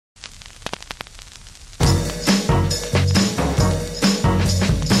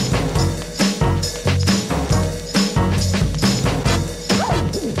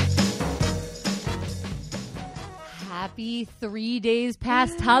already 3 days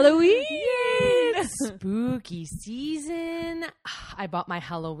past Halloween. Yay! Spooky season. I bought my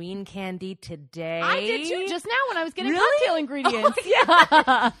Halloween candy today. I did too, just now when I was getting Really? cocktail ingredients. Oh,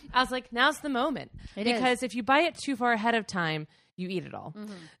 yeah. I was like, now's the moment. It because is. if you buy it too far ahead of time, you eat it all.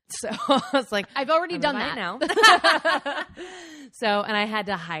 So I was like, I've already I'm done gonna buy that. it now. So, and I had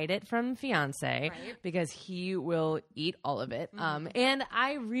to hide it from fiance Right. because he will eat all of it. And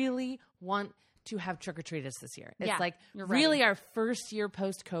I really want to have trick-or-treaters this year. It's Yeah, like you're really ready. our first year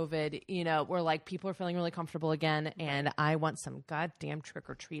post-COVID, you know, we're like people are feeling really comfortable again and I want some goddamn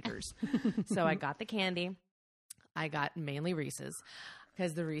trick-or-treaters. So I got the candy. I got mainly Reese's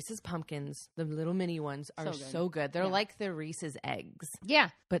because the Reese's pumpkins, the little mini ones are so good. They're Yeah. like the Reese's eggs, Yeah,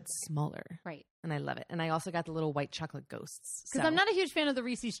 but smaller. right. And I love it. And I also got the little white chocolate ghosts. Because I'm not a huge fan of the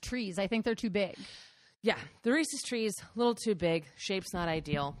Reese's trees. I think they're too big. Yeah, the Reese's trees, a little too big. Shape's not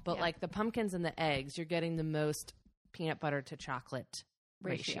ideal. But Yeah. like the pumpkins and the eggs, you're getting the most peanut butter to chocolate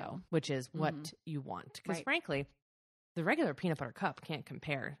ratio, which is what you want. Because Right. frankly, the regular peanut butter cup can't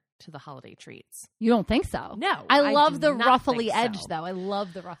compare to the holiday treats. You don't think so? No, I I love do the not ruffly think edge, so. though. I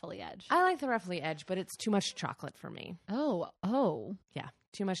love the ruffly edge. I like the ruffly edge, but it's too much chocolate for me. Oh. Yeah,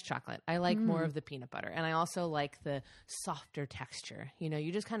 too much chocolate. I like more of the peanut butter. And I also like the softer texture. You know,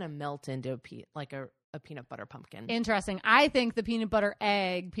 you just kind of melt into a peanut butter pumpkin. Interesting. I think the peanut butter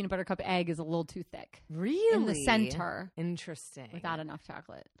cup egg is a little too thick. Really? In the center. Interesting. Without enough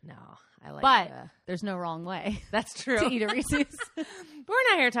chocolate. No, I like But the... there's no wrong way That's true. to eat a Reese's. We're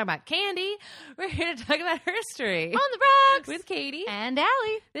not here to talk about candy. We're here to talk about history. On the rocks! With Katie. And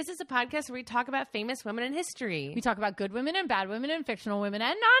Allie. This is a podcast where we talk about famous women in history. We talk about good women and bad women and fictional women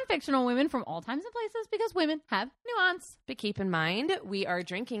and non-fictional women from all times and places because women have nuance. But keep in mind, we are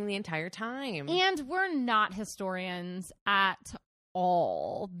drinking the entire time. And we're not historians at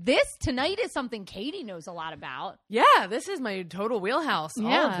all. This tonight is something Katie knows a lot about. Yeah, this is my total wheelhouse, all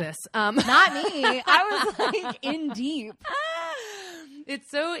Yeah. of this. Not me. I was like in deep. It's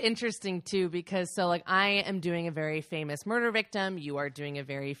so interesting, too, because I am doing a very famous murder victim. You are doing a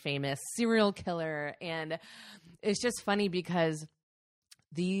very famous serial killer. And it's just funny because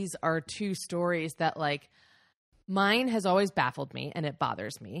these are two stories that, mine has always baffled me and it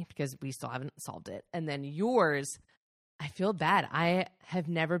bothers me because we still haven't solved it. And then yours, I feel bad. I have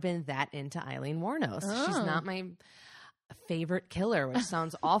never been that into Eileen Wuornos. Oh. She's not my favorite killer, which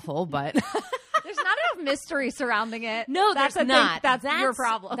sounds awful, but... There's not enough mystery surrounding it. No, that's there's the not. thing. That's your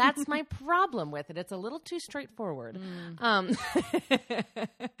problem. That's my problem with it. It's a little too straightforward.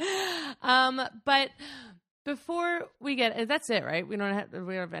 But before we get, that's it, right? We don't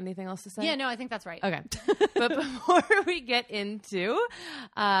have anything else to say? Yeah, no, I think that's right. Okay. But before we get into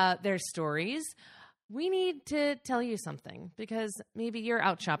their stories, we need to tell you something because maybe you're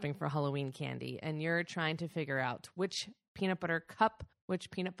out shopping for Halloween candy and you're trying to figure out which peanut butter cup, which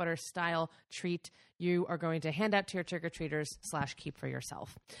peanut butter style treat you are going to hand out to your trick-or-treaters / keep for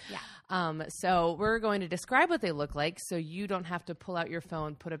yourself. Yeah. So we're going to describe what they look like so you don't have to pull out your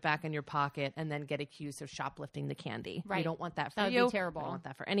phone, put it back in your pocket, and then get accused of shoplifting the candy. Right. We don't want that for That would you. be terrible. We don't want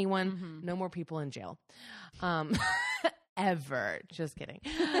that for anyone. No more people in jail. Ever. Just kidding.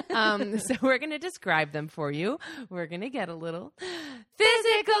 So we're going to describe them for you. We're going to get a little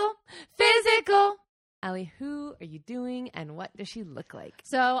physical. Allie, who are you doing and what does she look like?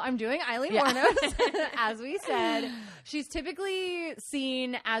 So I'm doing Eileen Wuornos, as we said. She's typically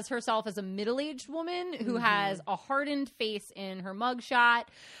seen as herself as a middle-aged woman who has a hardened face in her mugshot.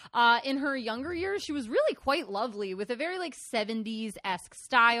 In her younger years, she was really quite lovely with a very 70s-esque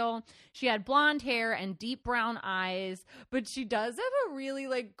style. She had blonde hair and deep brown eyes, but she does have a really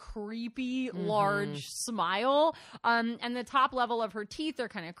creepy, large smile. And the top level of her teeth are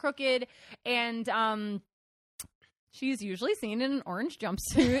kind of crooked. And she's usually seen in an orange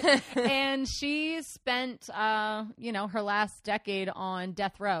jumpsuit, and she spent, her last decade on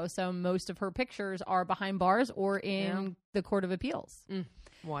death row. So most of her pictures are behind bars or in the Court of Appeals.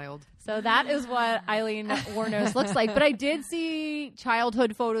 Wild. So that is what Eileen Wuornos looks like. But I did see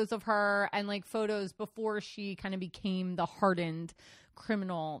childhood photos of her and photos before she kind of became the hardened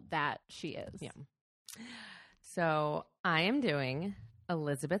criminal that she is. Yeah. So I am doing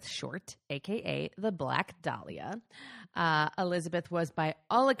Elizabeth Short, a.k.a. the Black Dahlia. Elizabeth was, by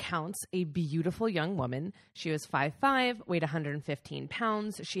all accounts, a beautiful young woman. She was 5'5", weighed 115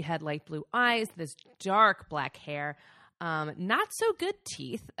 pounds. She had light blue eyes, this dark black hair, not so good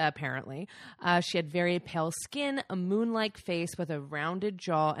teeth, apparently. She had very pale skin, a moon-like face with a rounded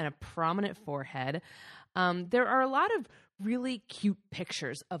jaw and a prominent forehead. There are a lot of really cute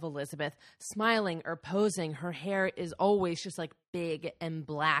pictures of Elizabeth smiling or posing. Her hair is always just big and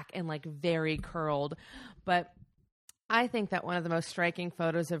black and very curled. But I think that one of the most striking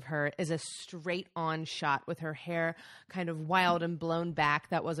photos of her is a straight-on shot with her hair kind of wild and blown back.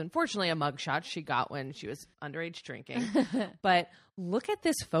 That was unfortunately a mugshot she got when she was underage drinking. But look at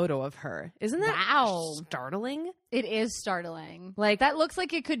this photo of her. Isn't that startling? It is startling. Like, that looks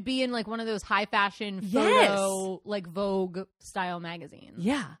like it could be in like one of those high fashion photo, like Vogue style magazines.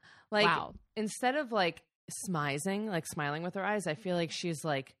 Yeah. Like, instead of like smizing, like smiling with her eyes, I feel like she's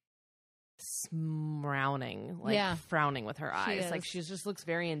like frowning, like frowning with her eyes. Like she just looks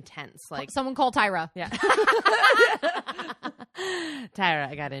very intense. Like someone call Tyra. Yeah. Tyra,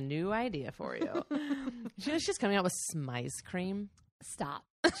 I got a new idea for you. She's coming out with smize cream. Stop.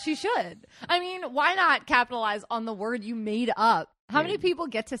 She should. I mean, why not capitalize on the word you made up? How many people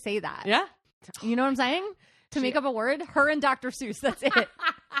get to say that? Yeah. You know what I'm saying? To make up a word? Her and Dr. Seuss. That's it.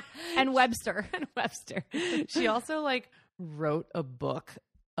 And Webster. She also like wrote a book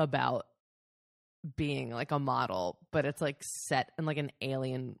about being like a model, but it's like set in like an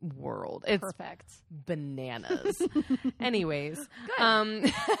alien world. It's perfect. Bananas. Anyways,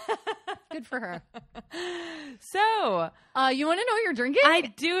 good. Good for her. So, you want to know what you're drinking? I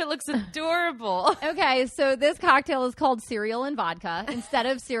do. It looks adorable. Okay, so this cocktail is called cereal and vodka instead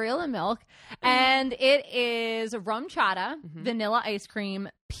of cereal and milk, and it is rum chata, vanilla ice cream,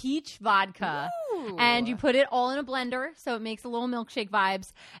 peach vodka. Ooh. And you put it all in a blender, so it makes a little milkshake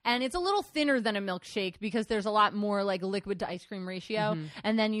vibes. And it's a little thinner than a milkshake because there's a lot more like liquid to ice cream ratio.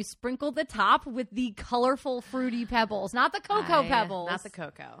 And then you sprinkle the top with the colorful fruity pebbles, not the cocoa pebbles. Not the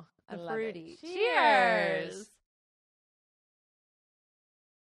cocoa. The fruity. Cheers.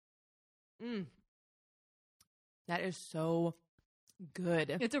 That is so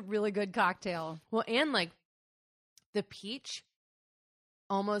good. It's a really good cocktail. Well, and like the peach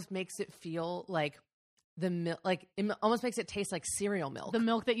almost makes it feel like the milk, like it almost makes it taste like cereal milk. The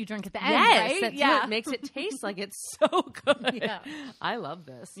milk that you drink at the end, yes, right? That's what makes it taste like it's so good. Yeah. I love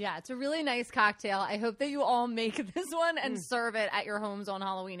this. Yeah, it's a really nice cocktail. I hope that you all make this one and serve it at your homes on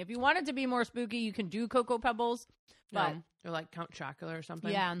Halloween. If you want it to be more spooky, you can do Cocoa Pebbles. But or like Count Chocula or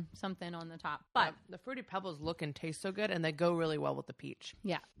something. Yeah, something on the top. But the Fruity Pebbles look and taste so good, and they go really well with the peach.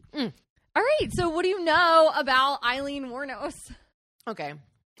 Yeah. All right, so what do you know about Aileen Wuornos? Okay.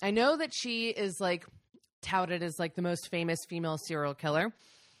 I know that she is like touted as like the most famous female serial killer.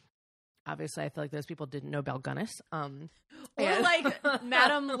 Obviously, I feel like those people didn't know Belle Gunness. Or like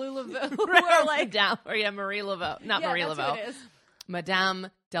Madame Lulaveau. Or like Marie Laveau. Not Marie Laveau. What it is.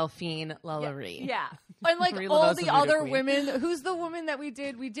 Madame Delphine Lalaurie. Yeah. And like all the other women. Who's the woman that we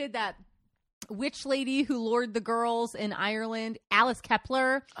did? We did that witch lady who lured the girls in Ireland. Alice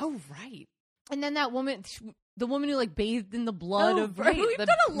Kepler. Oh, right. And then that woman... The woman who like bathed in the blood of right. We've done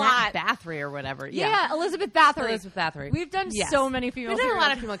a lot. Bathory or whatever. Yeah, Elizabeth Bathory. We've done so many female. We've done a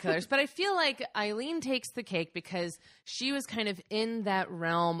lot of female killers, but I feel like Aileen takes the cake because she was kind of in that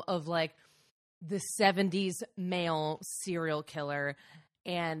realm of like the 70s male serial killer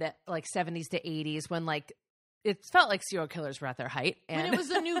and like 70s to 80s when like it felt like serial killers were at their height. And when it was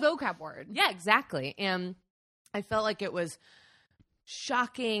a new vocab word. Yeah, exactly. And I felt like it was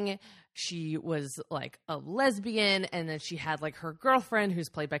shocking. She was like a lesbian, and then she had like her girlfriend who's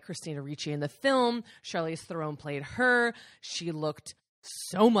played by Christina Ricci in the film. Charlize Theron played her. She looked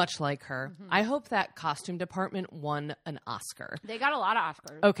so much like her. I hope that costume department won an Oscar. They got a lot of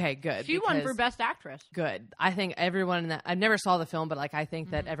Oscars. Okay, good. She won for Best Actress. Good. I think everyone in that, I never saw the film, but like I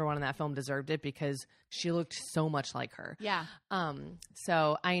think that everyone in that film deserved it because she looked so much like her. Yeah.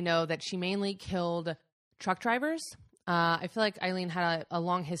 So I know that she mainly killed truck drivers. I feel like Aileen had a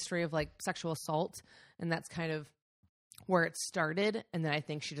long history of like sexual assault, and that's kind of where it started. And then I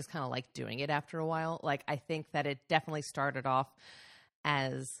think she just kind of liked doing it after a while. Like I think that it definitely started off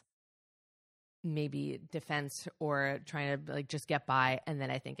as maybe defense or trying to like just get by, and then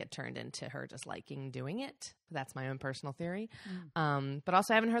I think it turned into her just liking doing it. That's my own personal theory. But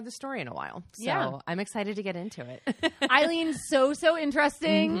also I haven't heard the story in a while, so I'm excited to get into it. Aileen's so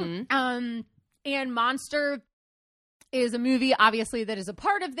interesting. And Monster is a movie, obviously, that is a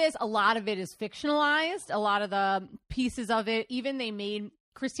part of this. A lot of it is fictionalized. A lot of the pieces of it, even they made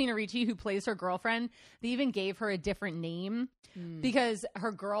Christina Ricci, who plays her girlfriend, they even gave her a different name because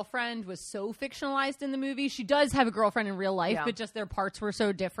her girlfriend was so fictionalized in the movie. She does have a girlfriend in real life, but just their parts were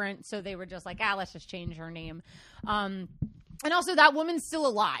so different. So they were just like, let's just change her name. And also that woman's still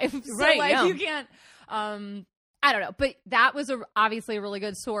alive. So right, you can't... I don't know, but that was obviously a really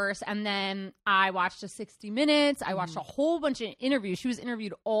good source. And then I watched a 60 Minutes. I watched a whole bunch of interviews. She was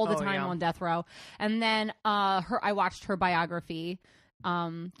interviewed all the time on death row. And then I watched her biography,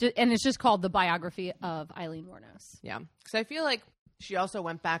 and it's just called The Biography of Aileen Wuornos. Yeah, because I feel like She also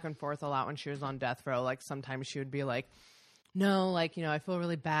went back and forth a lot when she was on death row. Like sometimes she would be like, no, like, I feel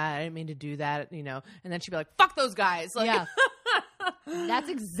really bad. I didn't mean to do that, And then she'd be like, fuck those guys. Like, yeah. That's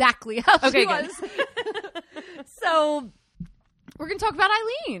exactly how she was. So we're going to talk about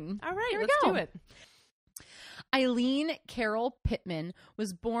Eileen. All right, Here we let's go. do it. Eileen Carol Pittman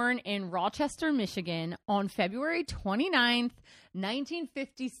was born in Rochester, Michigan on February 29th,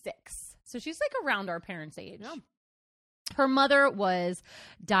 1956. So she's like around our parents' age. Yeah. Her mother was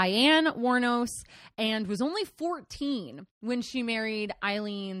Diane Warnos and was only 14 when she married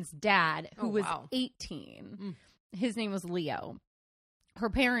Eileen's dad, who was 18. His name was Leo. Her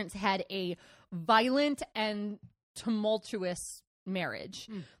parents had a violent and tumultuous marriage.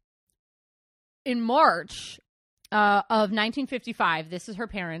 In March of 1955, this is her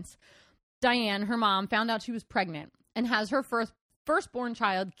parents, Diane, her mom, found out she was pregnant and has her firstborn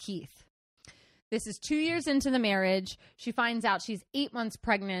child, Keith. This is 2 years into the marriage. She finds out she's 8 months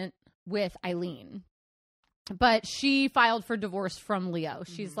pregnant with Eileen. But she filed for divorce from Leo.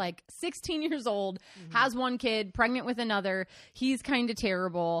 She's like 16 years old, has one kid, pregnant with another. He's kind of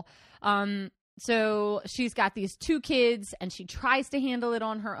terrible. So she's got these 2 kids, and she tries to handle it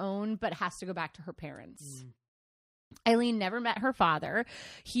on her own, but has to go back to her parents. Eileen never met her father.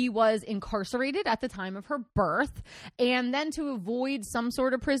 He was incarcerated at the time of her birth. And then to avoid some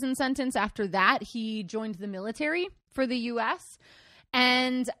sort of prison sentence after that, he joined the military for the U.S.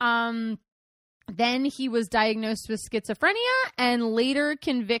 And then he was diagnosed with schizophrenia and later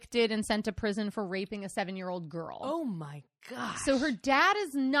convicted and sent to prison for raping a 7-year-old girl. Oh, my gosh. So her dad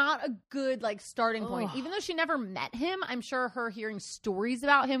is not a good starting point. Even though she never met him, I'm sure her hearing stories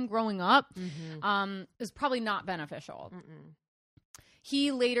about him growing up is probably not beneficial.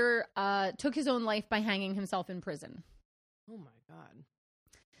 He later took his own life by hanging himself in prison. Oh, my God.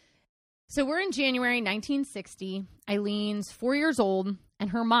 So we're in January 1960. Eileen's 4 years old, and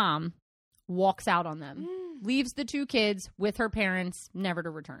her mom walks out on them, leaves the 2 kids with her parents, never to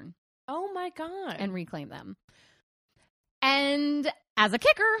return. Oh, my God. And reclaim them. And as a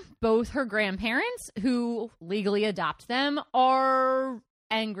kicker, both her grandparents, who legally adopt them, are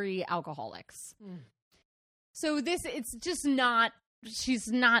angry alcoholics. So it's just not, she's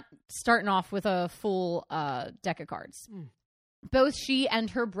not starting off with a full deck of cards. Both she and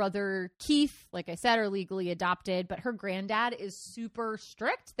her brother Keith, like I said, are legally adopted, but her granddad is super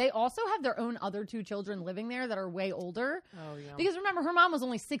strict. They also have their own other 2 children living there that are way older. Oh, yeah. Because remember, her mom was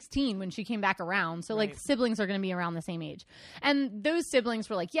only 16 when she came back around. So, siblings are going to be around the same age. And those siblings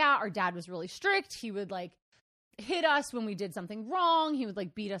were like, yeah, our dad was really strict. He would, hit us when we did something wrong. He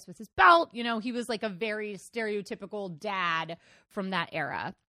would, beat us with his belt. He was, a very stereotypical dad from that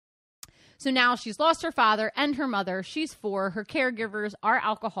era. So now she's lost her father and her mother. She's 4. Her caregivers are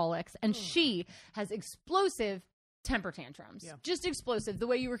alcoholics. And she has explosive temper tantrums. Yeah. Just explosive. The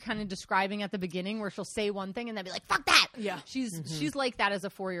way you were kind of describing at the beginning, where she'll say one thing and then be like, fuck that. Yeah. She's like that as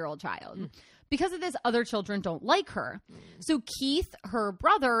a 4-year-old child. Because of this, other children don't like her. So Keith, her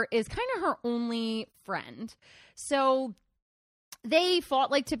brother, is kind of her only friend. So they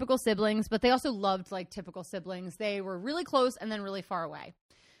fought like typical siblings, but they also loved like typical siblings. They were really close and then really far away.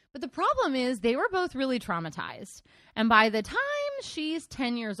 But the problem is they were both really traumatized. And by the time she's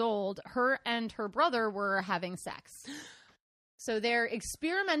 10 years old, her and her brother were having sex. So they're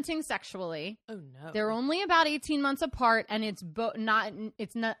experimenting sexually. Oh, no. They're only about 18 months apart, and it's not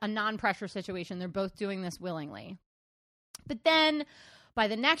a non-pressure situation. They're both doing this willingly. But then by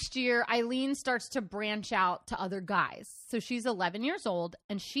the next year, Eileen starts to branch out to other guys. So she's 11 years old,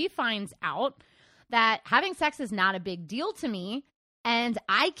 and she finds out that having sex is not a big deal to me, and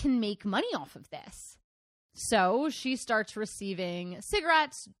I can make money off of this. So she starts receiving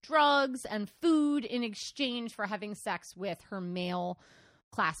cigarettes, drugs, and food in exchange for having sex with her male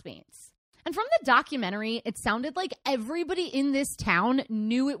classmates. And from the documentary, it sounded like everybody in this town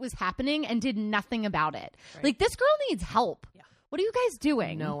knew it was happening and did nothing about it. Right. Like, this girl needs help. Yeah. What are you guys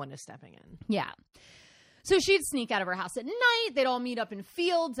doing? No one is stepping in. Yeah. So she'd sneak out of her house at night. They'd all meet up in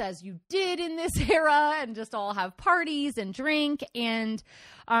fields, as you did in this era, and just all have parties and drink. And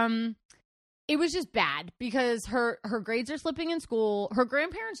it was just bad because her grades are slipping in school. Her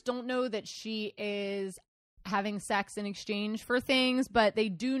grandparents don't know that she is having sex in exchange for things, but they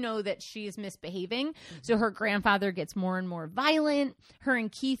do know that she's misbehaving. Mm-hmm. So her grandfather gets more and more violent. Her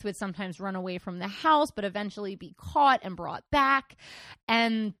and Keith would sometimes run away from the house, but eventually be caught and brought back.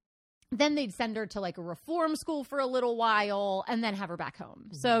 And then they'd send her to like a reform school for a little while and then have her back home.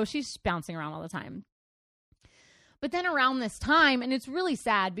 Mm-hmm. So she's bouncing around all the time. But then around this time, and it's really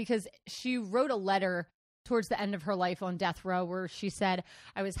sad because she wrote a letter towards the end of her life on death row, where she said,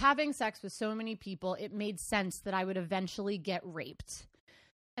 I was having sex with so many people, it made sense that I would eventually get raped.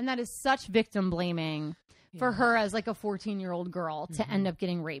 And that is such victim blaming for her as like a 14-year-old girl to end up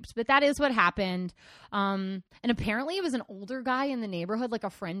getting raped. But that is what happened. And apparently it was an older guy in the neighborhood, like a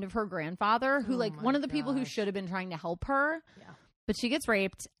friend of her grandfather, who one of the people who should have been trying to help her. Yeah. But she gets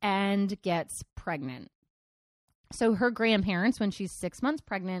raped and gets pregnant. So her grandparents, when she's 6 months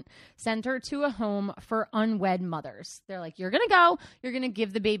pregnant, sent her to a home for unwed mothers. They're like, you're going to go. You're going to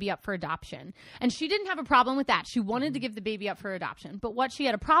give the baby up for adoption. And she didn't have a problem with that. She wanted to give the baby up for adoption. But what she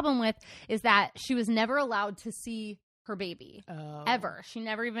had a problem with is that she was never allowed to see her baby, ever. She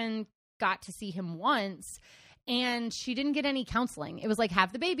never even got to see him once. And she didn't get any counseling. It was like,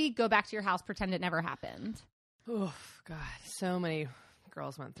 have the baby, go back to your house, pretend it never happened. Oh, God. So many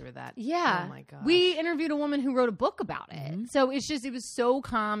girls went through that. Yeah. Oh my God. We interviewed a woman who wrote a book about it. So it was so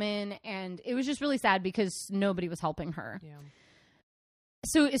common, and it was just really sad because nobody was helping her. Yeah.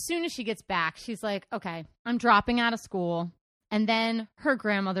 So as soon as she gets back, she's like, okay, I'm dropping out of school. And then her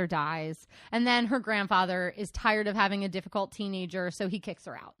grandmother dies. And then her grandfather is tired of having a difficult teenager, so he kicks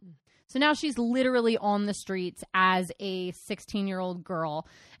her out. So now she's literally on the streets as a 16-year-old girl,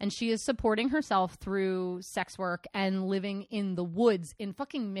 and she is supporting herself through sex work and living in the woods in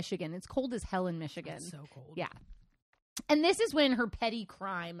fucking Michigan. It's cold as hell in Michigan. It's so cold. Yeah. And this is when her petty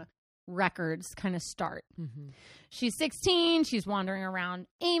crime records kind of start. She's 16. She's wandering around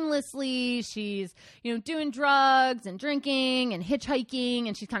aimlessly. She's, doing drugs and drinking and hitchhiking,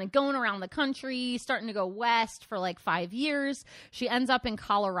 and she's kind of going around the country, starting to go west for like 5 years. She ends up in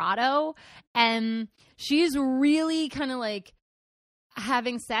Colorado, and she's really kind of like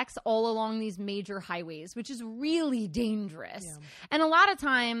having sex all along these major highways, which is really dangerous. Yeah. And a lot of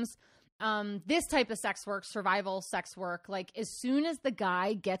times, this type of sex work, survival sex work, like as soon as the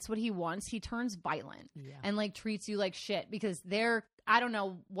guy gets what he wants, he turns violent and like treats you like shit because I don't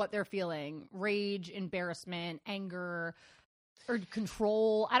know what they're feeling. Rage, embarrassment, anger, or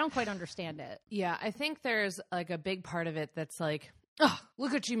control. I don't quite understand it. Yeah. I think there's like a big part of it that's like, oh,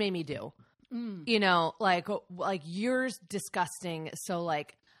 look what you made me do. Like you're disgusting. So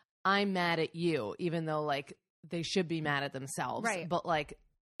like, I'm mad at you, even though like they should be mad at themselves. Right. But like,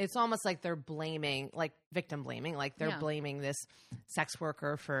 it's almost like they're blaming, like victim blaming, like they're blaming this sex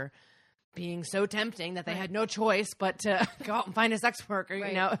worker for being so tempting that they had no choice but to go out and find a sex worker.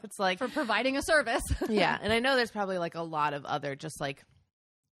 Right. It's like for providing a service. Yeah. And I know there's probably like a lot of other, just like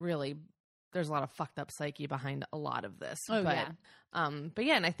really, there's a lot of fucked up psyche behind a lot of this. Oh, but, yeah. But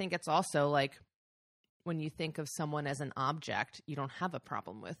yeah. And I think it's also like when you think of someone as an object, you don't have a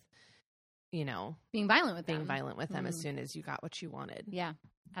problem with, being violent with them as soon as you got what you wanted. Yeah.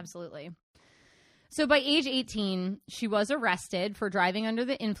 Absolutely. So by age 18, she was arrested for driving under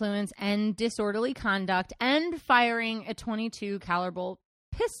the influence and disorderly conduct and firing a .22 caliber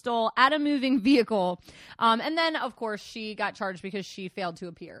pistol at a moving vehicle. And then, of course, she got charged because she failed to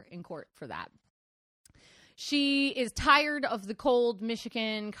appear in court for that. She is tired of the cold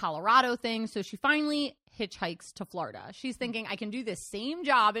Michigan, Colorado thing, so she finally hitchhikes to Florida. She's thinking, I can do this same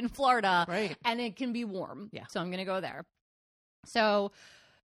job in Florida, and it can be warm. Yeah. So I'm going to go there. So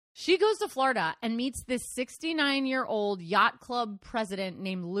she goes to Florida and meets this 69-year-old yacht club president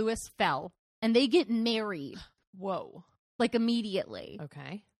named Louis Fell, and they get married. Whoa. Like Okay. immediately.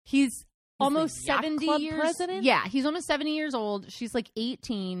 He's He's almost the yacht 70 club years. President? Yeah, he's almost 70 years old. She's like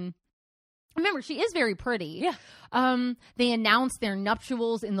 18. Remember, she is very pretty. Yeah. They announce their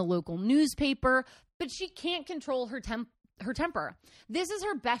nuptials in the local newspaper, but she can't control her temper. This is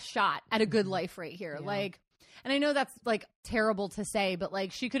her best shot at a good life right here. Yeah. And I know that's like terrible to say, but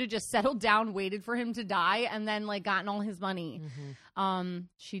like she could have just settled down, waited for him to die, and then like gotten all his money.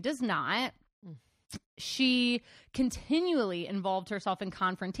 She does not. She continually involved herself in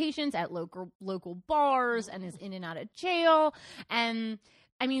confrontations at local bars and is in and out of jail. And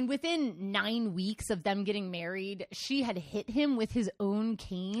I mean, within 9 weeks of them getting married, she had hit him with his own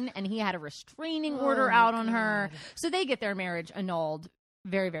cane, and he had a restraining order out on her. So they get their marriage annulled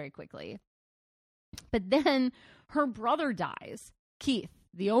very, very quickly. But then her brother dies, Keith,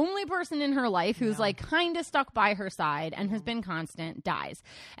 the only person in her life who's like kind of stuck by her side and has been constant, dies.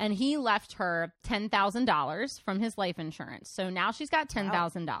 And he left her $10,000 from his life insurance. So now she's got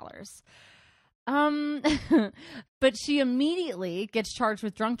 $10,000. But she immediately gets charged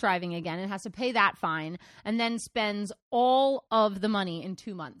with drunk driving again and has to pay that fine, and then spends all of the money in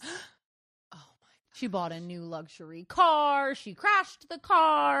 2 months. She bought a new luxury car. She crashed the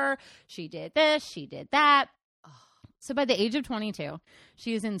car. She did this. She did that. So by the age of 22,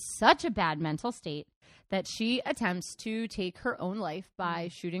 she is in such a bad mental state that she attempts to take her own life by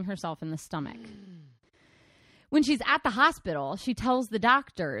shooting herself in the stomach. when she's at the hospital, she tells the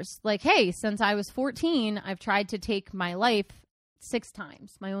doctors, like, hey, since I was 14, I've tried to take my life 6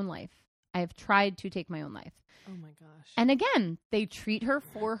 times, my own life. I have tried to take my own life. Oh, my gosh. And again, they treat her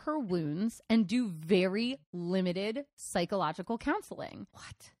for her wounds and do very limited psychological counseling.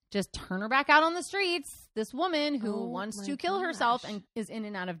 What? Just turn her back out on the streets, this woman who Oh wants my to kill herself gosh. and is in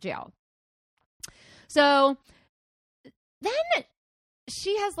and out of jail. So then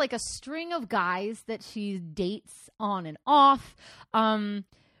she has like a string of guys that she dates on and off.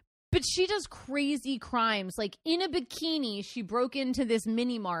 But she does crazy crimes. Like in a bikini, she broke into this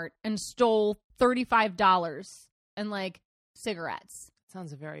mini mart and stole $35 and like cigarettes.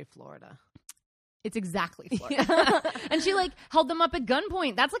 Sounds very Florida. It's exactly Florida. And she like held them up at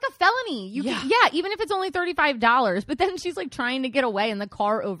gunpoint. That's like a felony. Yeah. Even if it's only $35. But then she's like trying to get away and the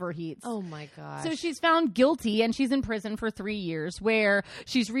car overheats. Oh my gosh. So she's found guilty and she's in prison for 3 years where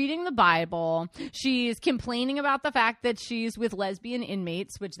she's reading the Bible. She's complaining about the fact that she's with lesbian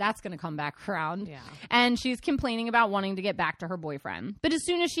inmates, which that's going to come back around. Yeah. And she's complaining about wanting to get back to her boyfriend. But as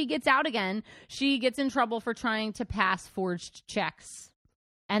soon as she gets out again, she gets in trouble for trying to pass forged checks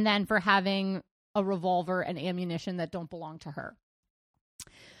and then for having a revolver and ammunition that don't belong to her.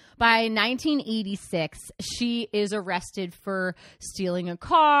 By 1986, she is arrested for stealing a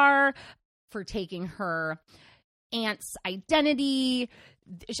car, for taking her aunt's identity.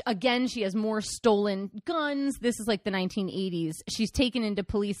 Again, she has more stolen guns. This is like the 1980s. She's taken into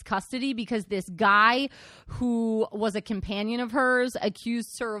police custody because this guy who was a companion of hers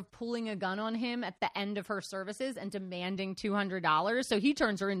accused her of pulling a gun on him at the end of her services and demanding $200. So he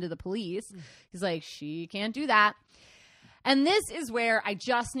turns her into the police. He's like, she can't do that. And this is where I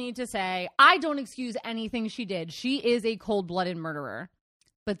just need to say, I don't excuse anything she did. She is a cold-blooded murderer.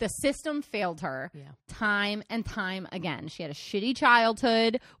 But the system failed her time and time again. She had a shitty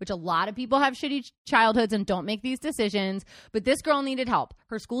childhood, which a lot of people have shitty childhoods and don't make these decisions. But this girl needed help.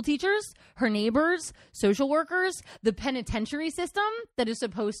 Her school teachers, her neighbors, social workers, the penitentiary system that is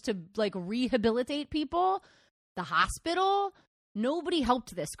supposed to like rehabilitate people, the hospital. Nobody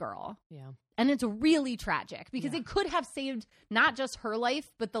helped this girl. Yeah. And it's really tragic because it could have saved not just her life,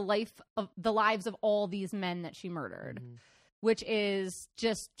 but the lives of all these men that she murdered. Mm-hmm. Which is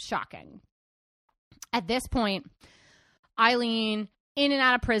just shocking. At this point, Eileen, in and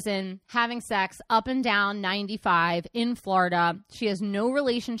out of prison, having sex up and down 95 in Florida. She has no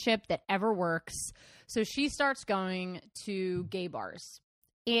relationship that ever works. So she starts going to gay bars.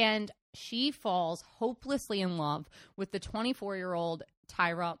 And she falls hopelessly in love with the 24-year-old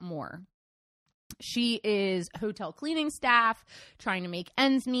Tyra Moore. She is hotel cleaning staff, trying to make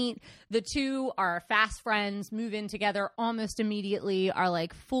ends meet. The two are fast friends, move in together almost immediately, are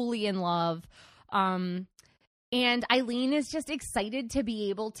like fully in love. And Eileen is just excited to be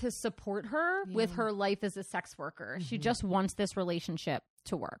able to support her with her life as a sex worker. Mm-hmm. She just wants this relationship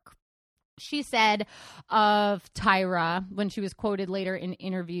to work. She said of Tyra, when she was quoted later in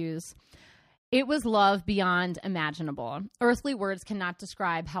interviews, "It was love beyond imaginable. Earthly words cannot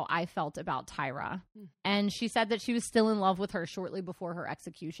describe how I felt about Tyra." And she said that she was still in love with her shortly before her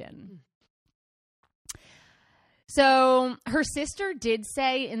execution. So her sister did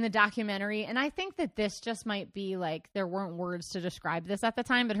say in the documentary, and I think that this just might be like, there weren't words to describe this at the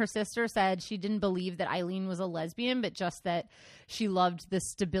time, but her sister said she didn't believe that Eileen was a lesbian, but just that she loved the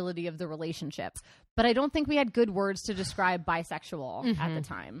stability of the relationship. But I don't think we had good words to describe bisexual at the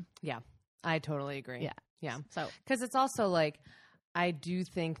time. Yeah. I totally agree. Yeah. So, because it's also like, I do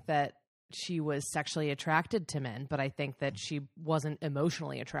think that she was sexually attracted to men, but I think that she wasn't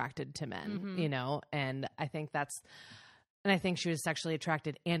emotionally attracted to men, you know? And I think I think she was sexually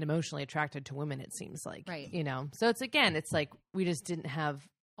attracted and emotionally attracted to women, it seems like, right. You know? So it's, again, it's like, we just didn't have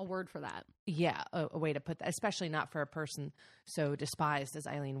a word for that. Yeah. A way to put that, especially not for a person so despised as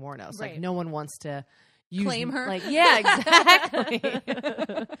Eileen Wuornos. Right. Like, no one wants to claim her. Like, yeah, exactly.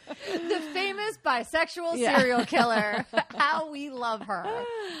 The famous bisexual serial killer. How we love her.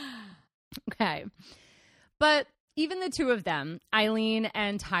 Okay. But even the two of them, Eileen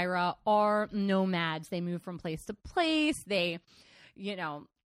and Tyra, are nomads. They move from place to place. They, you know,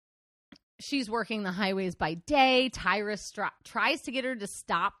 she's working the highways by day. Tyra tries to get her to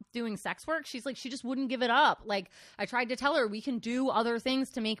stop doing sex work. She's like, she just wouldn't give it up. Like, I tried to tell her we can do other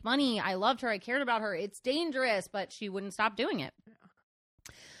things to make money. I loved her. I cared about her. It's dangerous, but she wouldn't stop doing it.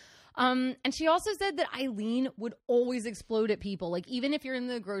 And she also said that Eileen would always explode at people. Like, even if you're in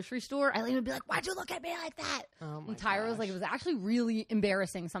the grocery store, Eileen would be like, "Why'd you look at me like that?" And Tyra was like, it was actually really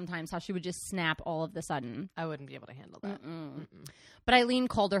embarrassing sometimes how she would just snap all of the sudden. I wouldn't be able to handle that. But Eileen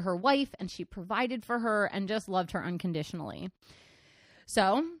called her wife, and she provided for her and just loved her unconditionally.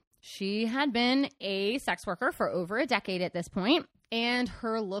 So She had been a sex worker for over a decade at this point, and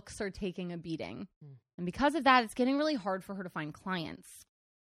her looks are taking a beating. And because of that, it's getting really hard for her to find clients.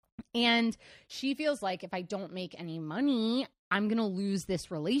 And she feels like if I don't make any money, I'm going to lose this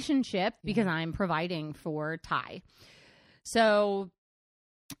relationship because I'm providing for Ty. So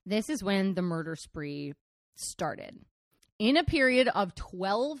this is when the murder spree started. In a period of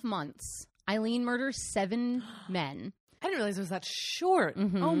 12 months, Eileen murders 7 men. I didn't realize it was that short.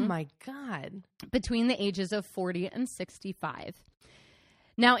 Mm-hmm. Oh, my God. Between the ages of 40 and 65.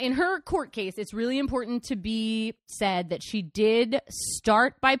 Now, in her court case, it's really important to be said that she did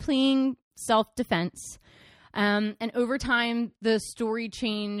start by pleading self-defense. And over time, the story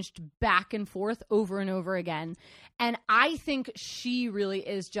changed back and forth over and over again. And I think she really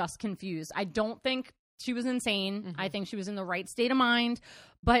is just confused. I don't think she was insane. Mm-hmm. I think she was in the right state of mind.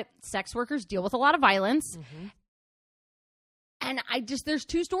 But sex workers deal with a lot of violence. Mm-hmm. And there's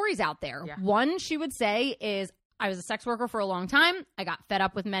 2 stories out there. Yeah. One, she would say, is I was a sex worker for a long time. I got fed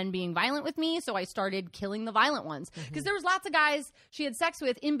up with men being violent with me, so I started killing the violent ones. Because there was lots of guys she had sex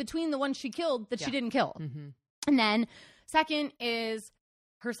with in between the ones she killed that she didn't kill. Mm-hmm. And then second is,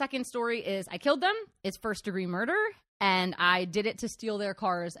 her second story is I killed them. It's first-degree murder, and I did it to steal their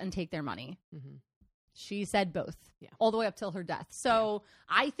cars and take their money. Mm-hmm. She said both, all the way up till her death. So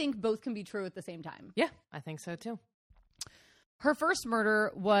I think both can be true at the same time. Yeah, I think so too. Her first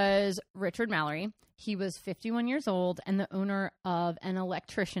murder was Richard Mallory. He was 51 years old and the owner of an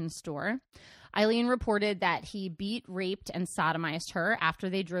electrician store. Eileen reported that he beat, raped, and sodomized her after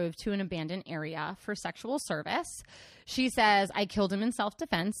they drove to an abandoned area for sexual service. She says, I killed him in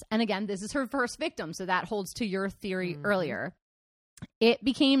self-defense. And again, this is her first victim, so that holds to your theory earlier. It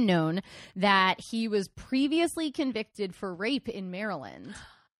became known that he was previously convicted for rape in Maryland.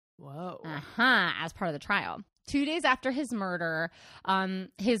 Whoa. As part of the trial. 2 days after his murder,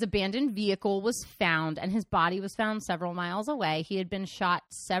 his abandoned vehicle was found and his body was found several miles away. He had been shot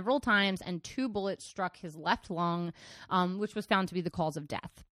several times and 2 bullets struck his left lung, which was found to be the cause of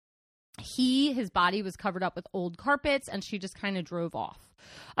death. His body was covered up with old carpets and she just kind of drove off.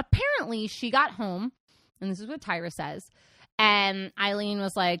 Apparently, she got home, and this is what Tyra says, and Eileen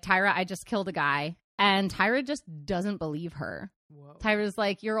was like, Tyra, I just killed a guy. And Tyra just doesn't believe her. Whoa. Tyra's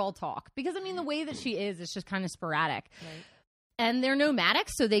like, you're all talk. Because, I mean, the way that she is, it's just kind of sporadic. Right. And they're nomadic,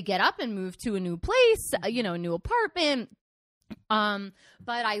 so they get up and move to a new place, a new apartment. But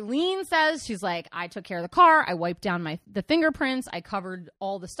Eileen says, she's like, I took care of the car. I wiped down the fingerprints. I covered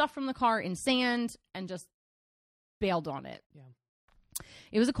all the stuff from the car in sand and just bailed on it. Yeah.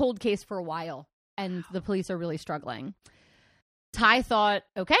 It was a cold case for a while, and the police are really struggling. Ty thought,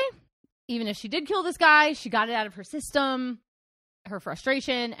 okay, even if she did kill this guy, she got it out of her system, her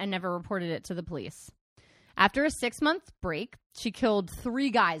frustration, and never reported it to the police. After a 6-month break, she killed 3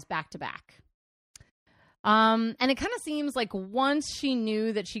 guys back to back. And it kind of seems like once she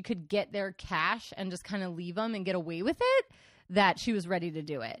knew that she could get their cash and just kind of leave them and get away with it, that she was ready to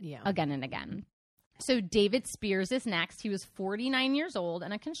do it again and again. So David Spears is next. He was 49 years old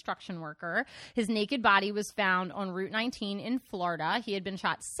and a construction worker. His naked body was found on Route 19 in Florida. He had been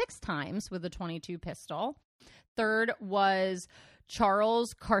shot 6 times with a .22 pistol. Third was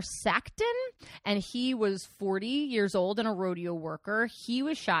Charles Carsacton, and he was 40 years old and a rodeo worker. He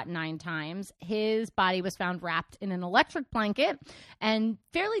was shot 9 times. His body was found wrapped in an electric blanket and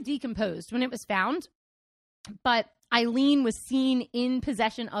fairly decomposed when it was found. But Eileen was seen in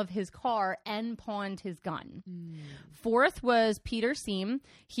possession of his car and pawned his gun. Fourth was Peter Seam.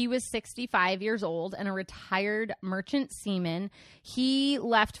 He was 65 years old and a retired merchant seaman. He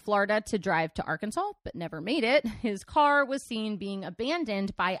left Florida to drive to Arkansas, but never made it. His car was seen being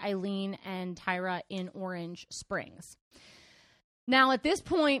abandoned by Eileen and Tyra in Orange Springs. Now, at this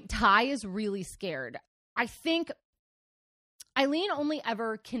point, Ty is really scared. I think Eileen only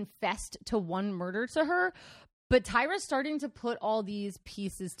ever confessed to 1 murder to her, but Tyra's starting to put all these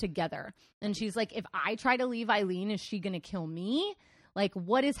pieces together. And she's like, if I try to leave Eileen, is she going to kill me? Like,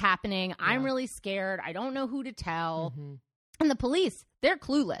 what is happening? Yeah. I'm really scared. I don't know who to tell. Mm-hmm. And the police, they're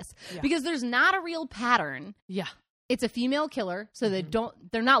clueless because there's not a real pattern. Yeah. It's a female killer, so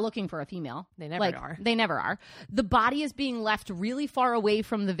they're not looking for a female. They never are. They never are. The body is being left really far away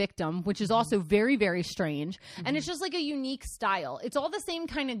from the victim, which is also very, very strange. Mm-hmm. And it's just like a unique style. It's all the same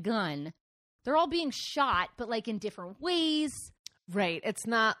kind of gun. They're all being shot, but like in different ways. Right. It's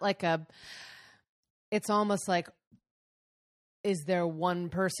not like it's almost like is there one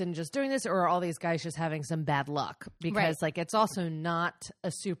person just doing this, or are all these guys just having some bad luck? Because like it's also not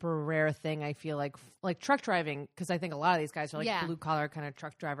a super rare thing. I feel like truck driving, because I think a lot of these guys are like blue collar kind of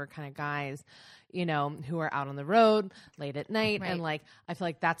truck driver kind of guys, you know, who are out on the road late at night. And like, I feel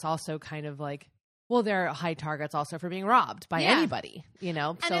like that's also kind of like, well, they're high targets also for being robbed by anybody, you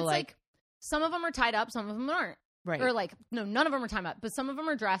know? And so it's like some of them are tied up, some of them aren't. Right. Or like, no, none of them are tied up, but some of them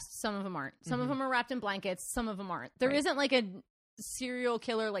are dressed, some of them aren't. Some of them are wrapped in blankets, some of them aren't. There isn't like a serial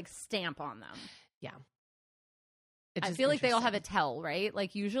killer like stamp on them. Yeah. I feel like they all have a tell, right?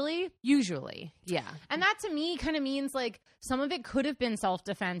 Like usually, yeah. And that to me kind of means like some of it could have been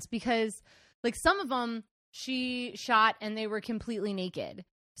self-defense, because like some of them she shot and they were completely naked.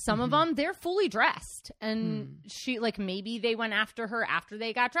 Some of them they're fully dressed, and she like maybe they went after her after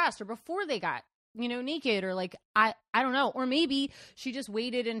they got dressed or before they got, you know, naked, or like I don't know, or maybe she just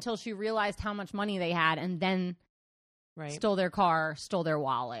waited until she realized how much money they had and then stole their car, stole their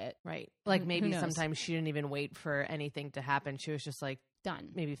wallet. Right. Like maybe sometimes she didn't even wait for anything to happen. She was just like done.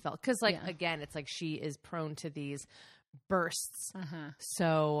 Maybe felt, because like again, it's like she is prone to these bursts.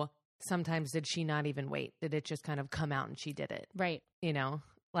 So sometimes did she not even wait? Did it just kind of come out and she did it? Right. You know,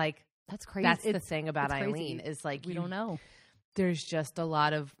 like that's crazy. That's the thing about Eileen crazy. Is like we don't know. There's just a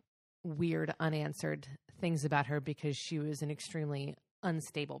lot of weird unanswered things about her because she was an extremely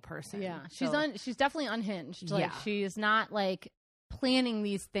unstable person. Yeah, she's definitely unhinged. Like she's not like planning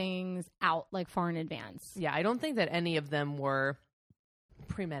these things out like far in advance. Yeah, I don't think that any of them were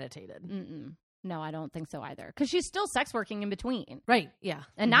premeditated. No, I don't think so either. Because she's still sex working in between, right? Yeah,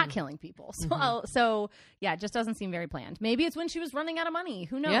 and not killing people. So yeah, it just doesn't seem very planned. Maybe it's when she was running out of money.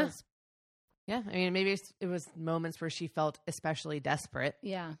 Who knows? Yeah, I mean, maybe it was moments where she felt especially desperate.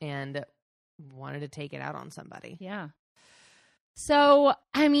 Yeah, and wanted to take it out on somebody. Yeah. So,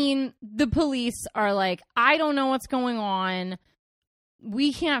 I mean, the police are like, I don't know what's going on.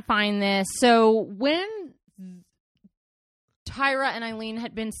 We can't find this. So when Tyra and Eileen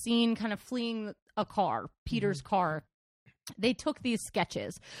had been seen kind of fleeing a car, Peter's car, they took these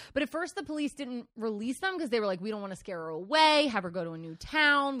sketches. But at first the police didn't release them because they were like, we don't want to scare her away, have her go to a new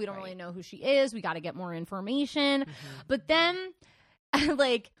town. We don't really know who she is. We got to get more information. But then,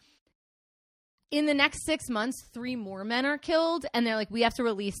 like, in the next 6 months, 3 more men are killed, and they're like, we have to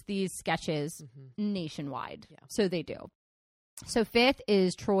release these sketches nationwide. Yeah. So they do. So 5th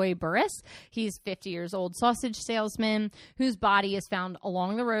is Troy Burris. He's 50 years old, sausage salesman, whose body is found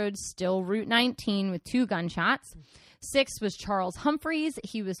along the road, still Route 19, with 2 gunshots. 6th was Charles Humphreys.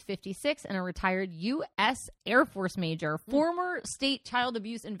 He was 56 and a retired U.S. Air Force major, former state child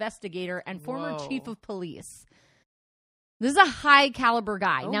abuse investigator, and former chief of police. This is a high caliber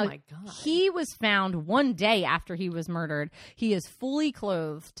guy. Oh, now, my God. He was found one day after he was murdered. He is fully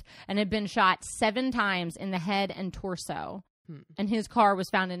clothed and had been shot 7 times in the head and torso. And his car was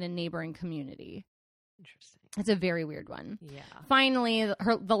found in a neighboring community. Interesting. It's a very weird one. Yeah. Finally,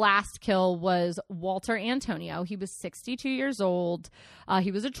 the last kill was Walter Antonio. He was 62 years old.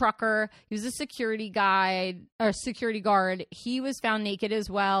 He was a trucker. He was a security guard. He was found naked as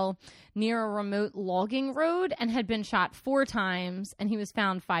well near a remote logging road and had been shot 4 times. And he was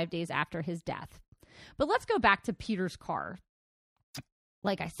found 5 days after his death. But let's go back to Peter's car.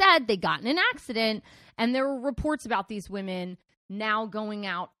 Like I said, they got in an accident, and there were reports about these women now going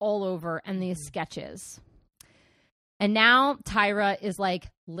out all over and these sketches. And now Tyra is like,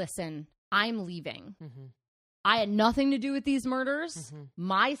 listen, I'm leaving. I had nothing to do with these murders.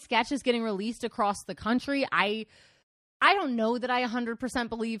 My sketch is getting released across the country. I don't know that I 100%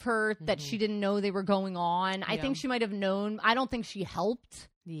 believe her, that she didn't know they were going on. I think she might have known. I don't think she helped.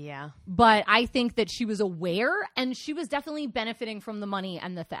 Yeah. But I think that she was aware, and she was definitely benefiting from the money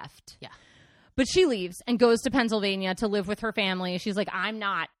and the theft. Yeah. But she leaves and goes to Pennsylvania to live with her family. She's like, I'm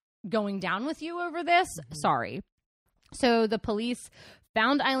not going down with you over this. Sorry. So the police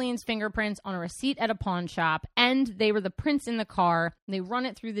found Eileen's fingerprints on a receipt at a pawn shop, and they were the prints in the car. They run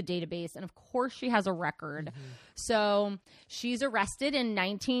it through the database, and of course she has a record. So she's arrested in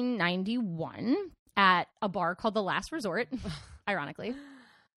 1991 at a bar called The Last Resort, ironically.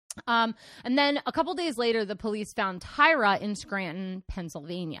 And then a couple days later, the police found Tyra in Scranton,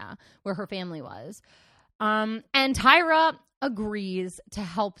 Pennsylvania, where her family was. And Tyra agrees to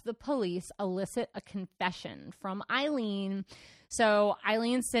help the police elicit a confession from Eileen. So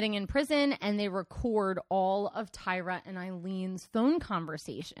Eileen's sitting in prison, and they record all of Tyra and Eileen's phone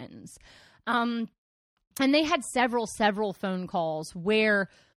conversations. And they had several phone calls where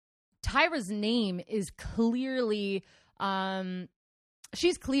Tyra's name is clearly,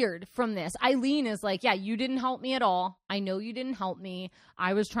 she's cleared from this. Eileen is like, yeah, you didn't help me at all. I know you didn't help me.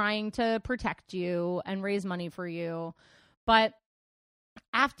 I was trying to protect you and raise money for you. But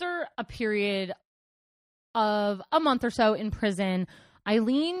after a period of a month or so in prison,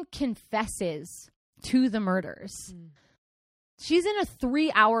 Eileen confesses to the murders. She's in a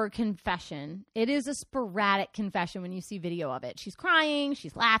 3-hour confession. It is a sporadic confession when you see video of it. She's crying,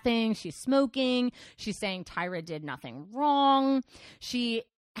 she's laughing, she's smoking, she's saying Tyra did nothing wrong. She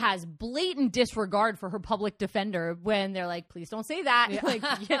has blatant disregard for her public defender when they're like, please don't say that. Yeah.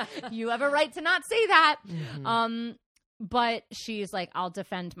 Like, you have a right to not say that. Mm-hmm. But she's like, I'll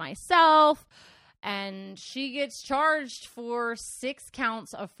defend myself. And she gets charged for 6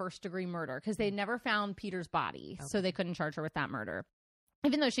 counts of first-degree murder because they never found Peter's body, so they couldn't charge her with that murder,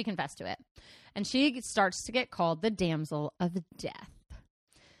 even though she confessed to it. And she starts to get called the damsel of death.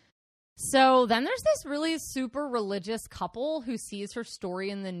 So then there's this really super religious couple who sees her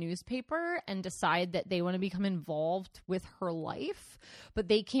story in the newspaper and decide that they want to become involved with her life, but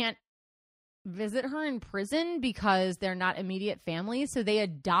they can't visit her in prison because they're not immediate family, so they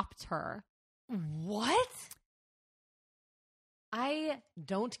adopt her. What? I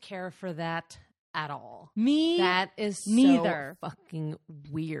don't care for that at all. Me That is neither. So fucking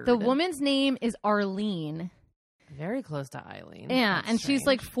weird. The woman's name is Arlene. Very close to Eileen. Yeah, That's and she's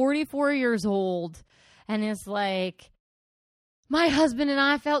like strange. 44 years old and is like, my husband and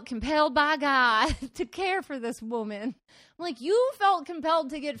I felt compelled by God to care for this woman. I'm like, you felt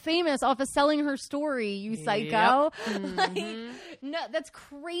compelled to get famous off of selling her story, you psycho. Yep. Like, Mhm. no, that's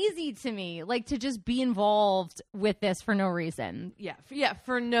crazy to me. Like, to just be involved with this for no reason. Yeah,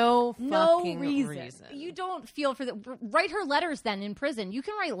 for no No fucking reason. You don't feel for the write her letters then in prison. You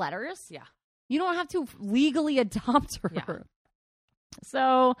can write letters. Yeah. You don't have to legally adopt her. Yeah.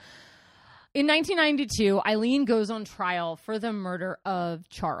 So in 1992, Eileen goes on trial for the murder of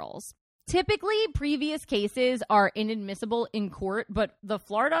Charles. Typically, previous cases are inadmissible in court, but the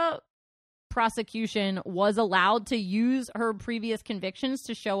Florida prosecution was allowed to use her previous convictions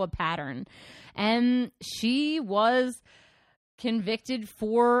to show a pattern. And she was convicted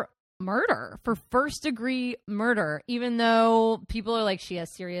for murder, for first-degree murder, even though people are like, she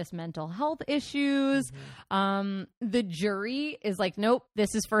has serious mental health issues. The jury is like, nope,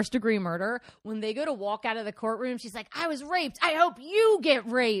 this is first-degree murder. When they go to walk out of the courtroom, she's like, I was raped. I hope you get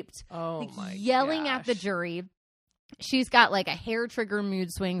raped. Oh Like, my yelling at the gosh. jury. She's got like a hair trigger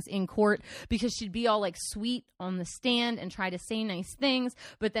mood swings in court because she'd be all like sweet on the stand and try to say nice things,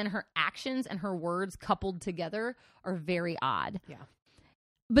 but then her actions and her words coupled together are very odd. Yeah.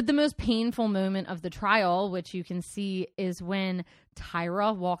 But the most painful moment of the trial, which you can see, is when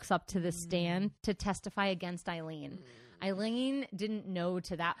Tyra walks up to the stand to testify against Eileen. Eileen didn't know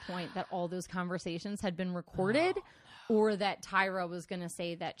to that point that all those conversations had been recorded or that Tyra was going to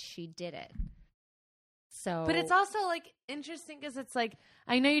say that she did it. So, But it's also like interesting because it's like,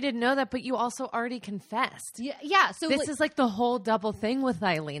 I know you didn't know that, but you also already confessed. yeah. So This is like the whole double thing with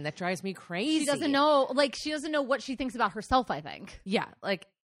Eileen that drives me crazy. she doesn't know, like she doesn't know what she thinks about herself, I think. Yeah, like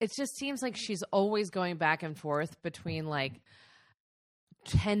it just seems like she's always going back and forth between like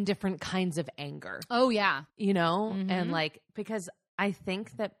 10 different kinds of anger, Oh yeah. you know? Mhm. And like, because I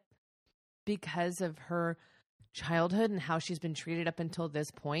think that because of her childhood and how she's been treated up until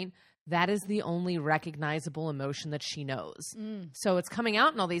this point, that is the only recognizable emotion that she knows. So it's coming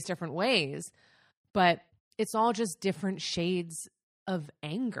out in all these different ways, but it's all just different shades of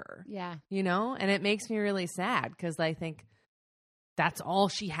anger, Yeah. you know? And it makes me really sad because I think that's all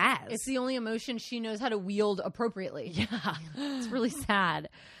she has. It's the only emotion she knows how to wield appropriately. yeah. It's really sad.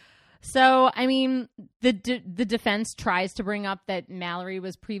 So, I mean, the defense tries to bring up that Mallory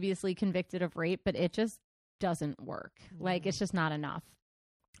was previously convicted of rape, but it just doesn't work. Like, it's just not enough.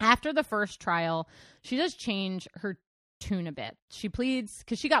 After the first trial, she does change her tune a bit. She pleads,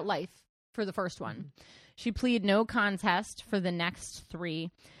 because she got life for the first one. She plead no contest for the next 3,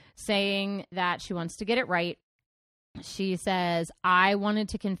 saying that she wants to get it right. She says, I wanted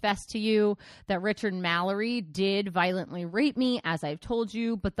to confess to you that Richard Mallory did violently rape me, as I've told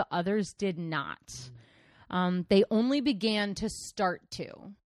you, but the others did not. They only began to start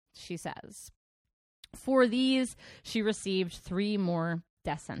to, she says. For these, she received 3 more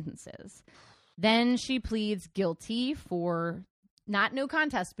death sentences. Then she pleads guilty for, not no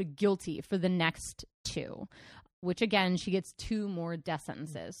contest, but guilty for the next 2, which again, she gets 2 more death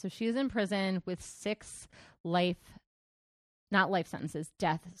sentences. So she is in prison with 6 not life sentences,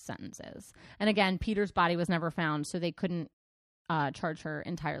 death sentences. And again, Peter's body was never found, so they couldn't charge her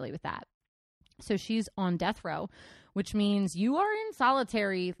entirely with that. So she's on death row, which means you are in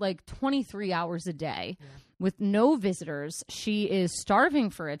solitary like 23 hours a day with no visitors. She is starving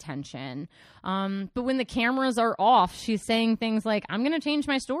for attention. But when the cameras are off, she's saying things like, I'm going to change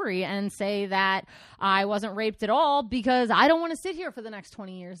my story and say that I wasn't raped at all because I don't want to sit here for the next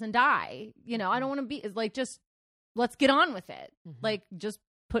 20 years and die. You know, I don't want to be like, just let's get on with it. Like, just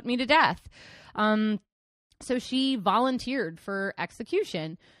put me to death. So she volunteered for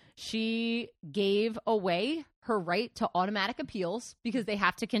execution. She gave away her right to automatic appeals because they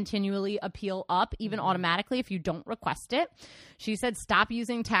have to continually appeal up, even automatically, if you don't request it. She said, stop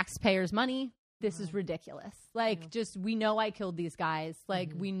using taxpayers' money. This is ridiculous. Like, just, we know I killed these guys.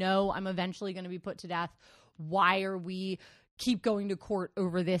 Like, we know I'm eventually going to be put to death. Why are we keep going to court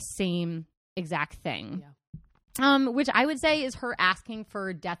over this same exact thing? Which I would say is her asking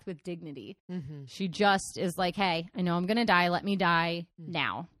for death with dignity. She just is like, hey, I know I'm going to die. Let me die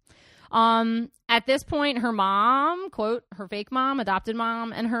now. At this point, her mom, quote, her fake mom, adopted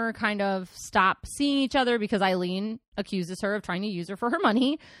mom, and her kind of stop seeing each other because Eileen accuses her of trying to use her for her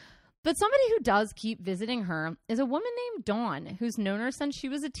money. But somebody who does keep visiting her is a woman named Dawn, who's known her since she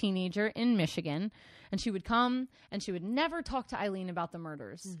was a teenager in Michigan. And she would come and she would never talk to Eileen about the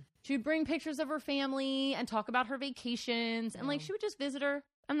murders. She would bring pictures of her family and talk about her vacations. And like, she would just visit her.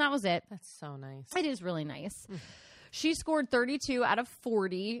 And that was it. That's so nice. It is really nice. She scored 32 out of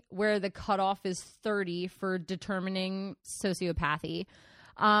 40, where the cutoff is 30 for determining sociopathy.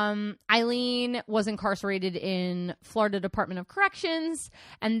 Eileen was incarcerated in Florida Department of Corrections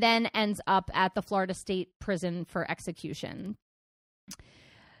and then ends up at the Florida State Prison for execution.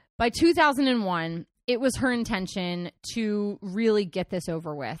 By 2001, it was her intention to really get this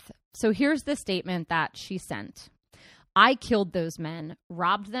over with. So here's the statement that she sent. I killed those men,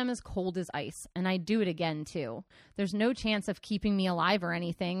 robbed them as cold as ice, and I'd do it again, too. There's no chance of keeping me alive or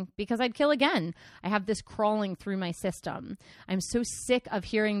anything because I'd kill again. I have this crawling through my system. I'm so sick of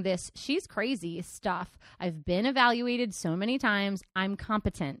hearing this she's crazy stuff. I've been evaluated so many times. I'm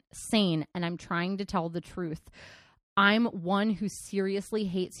competent, sane, and I'm trying to tell the truth. I'm one who seriously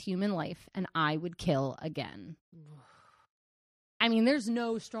hates human life, and I would kill again. I mean, there's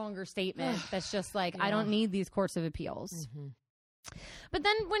no stronger statement that's just like, I don't need these courts of appeals. But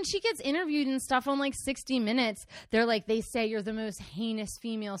then when she gets interviewed and stuff on like 60 Minutes, they're like, they say you're the most heinous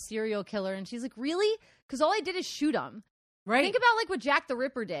female serial killer. And she's like, really? Because all I did is shoot him. Right. Think about like what Jack the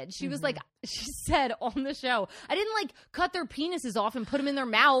Ripper did. She was like, she said on the show, I didn't like cut their penises off and put them in their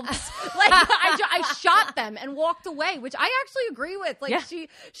mouths. Like I shot them and walked away, which I actually agree with. Like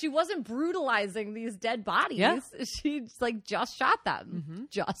she wasn't brutalizing these dead bodies. Yeah. She like just shot them.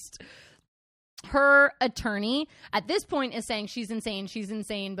 Just. Her attorney at this point is saying she's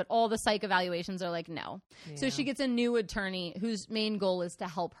insane, but all the psych evaluations are like, no. Yeah. So she gets a new attorney whose main goal is to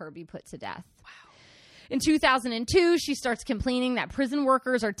help her be put to death. Wow. In 2002, she starts complaining that prison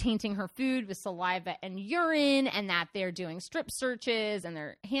workers are tainting her food with saliva and urine and that they're doing strip searches and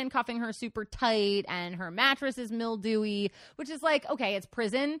they're handcuffing her super tight and her mattress is mildewy, which is like, okay, it's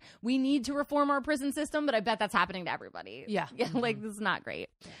prison. We need to reform our prison system, but I bet that's happening to everybody. Yeah. Like, this is not great.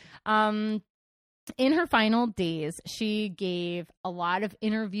 In her final days, she gave a lot of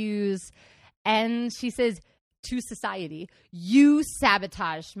interviews and she says, to society, you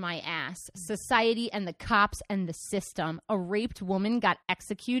sabotaged my ass. Society and the cops and the system. A raped woman got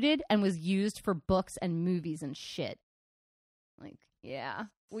executed and was used for books and movies and shit. Like, yeah,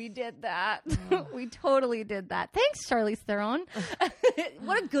 we did that. We totally did that. Thanks, Charlize Theron.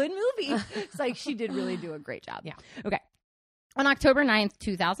 What a good movie. It's like, she did really do a great job. Yeah. Okay. On October 9th,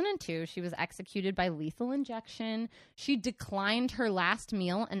 2002, she was executed by lethal injection. She declined her last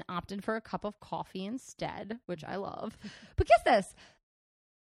meal and opted for a cup of coffee instead, which I love. But get this.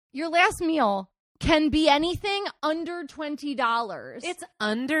 Your last meal can be anything under $20. It's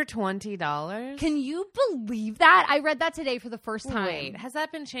under $20? Can you believe that? I read that today for the first time. Wait, has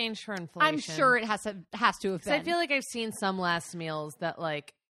that been changed for inflation? I'm sure it has to have been. I feel like I've seen some last meals that,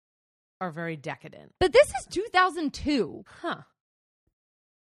 like, are very decadent. But this is 2002. Huh.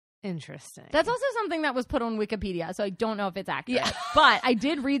 Interesting. That's also something that was put on Wikipedia, so I don't know if it's accurate. Yeah. But I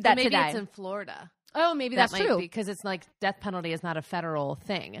did read that maybe today. Maybe it's in Florida. Oh, maybe that's true. Because it's like death penalty is not a federal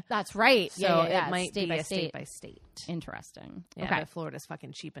thing. That's right. So it might be a state by state. Interesting. Yeah, okay. But Florida's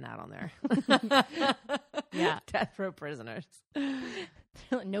fucking cheaping out on there. Yeah. Death row prisoners.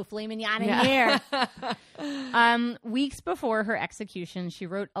 No filet mignon in here. Weeks before her execution, she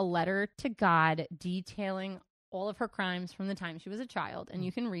wrote a letter to God detailing all of her crimes from the time she was a child. And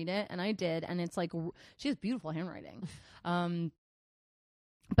you can read it, and I did. And it's like, she has beautiful handwriting.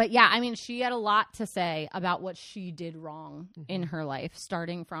 But yeah, I mean, she had a lot to say about what she did wrong in her life,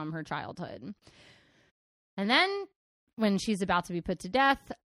 starting from her childhood. And then when she's about to be put to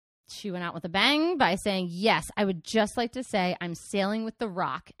death, she went out with a bang by saying, "Yes, I would just like to say I'm sailing with the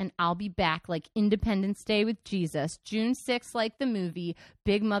Rock, and I'll be back like Independence Day with Jesus. June 6th, like the movie,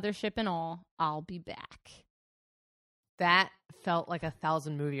 big mothership and all, I'll be back." That felt like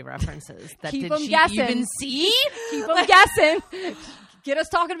 1,000 movie references. That Keep did 'em she guessing. even see? Keep them guessing. Get us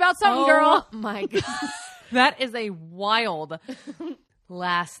talking about something, girl. Oh my God. That is a wild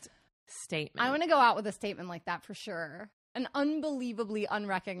last statement. I want to go out with a statement like that for sure. An unbelievably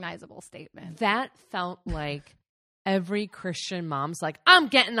unrecognizable statement. That felt like every Christian mom's like, I'm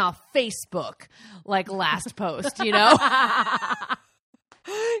getting off Facebook, like last post, you know? You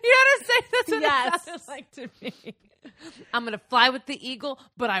gotta say that's what Yes. it sounded like to me. I'm gonna fly with the eagle,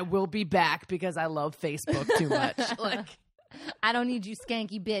 but I will be back because I love Facebook too much. Like, I don't need you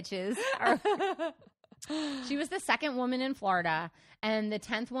skanky bitches. She was the second woman in Florida and the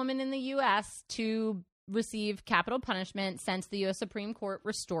 10th woman in the U.S. to receive capital punishment since the U.S. Supreme Court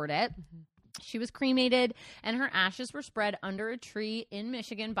restored it. She was cremated, and her ashes were spread under a tree in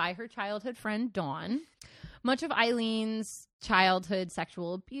Michigan by her childhood friend, Dawn. Much of Eileen's childhood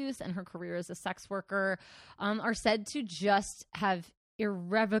sexual abuse and her career as a sex worker are said to just have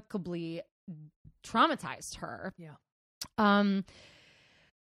irrevocably traumatized her. yeah.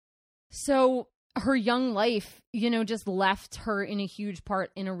 So her young life, just left her in a huge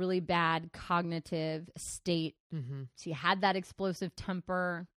part in a really bad cognitive state. Mm-hmm. She had that explosive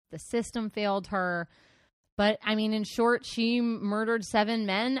temper. The system failed her. But, I mean, in short, she murdered 7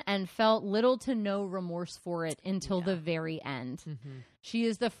 men and felt little to no remorse for it until the very end. Mm-hmm. She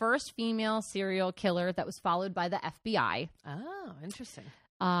is the first female serial killer that was followed by the FBI. Oh, interesting.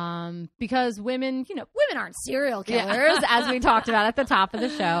 Because women aren't serial killers, as we talked about at the top of the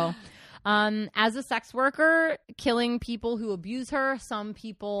show. As a sex worker, killing people who abuse her, some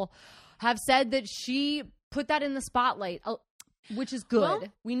people have said that she put that in the spotlight, which is good. Well,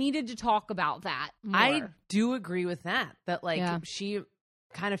 we needed to talk about that more. I do agree with that. That, like, she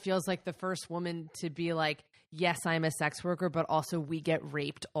kind of feels like the first woman to be like, yes, I'm a sex worker, but also we get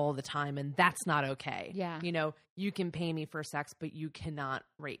raped all the time, and that's not okay. Yeah. You can pay me for sex, but you cannot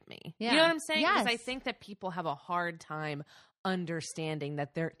rape me. Yeah. You know what I'm saying? Yes. Because I think that people have a hard time understanding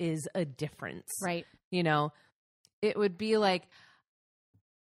that there is a difference. Right. It would be like,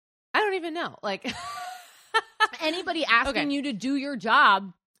 I don't even know. Like, anybody asking you to do your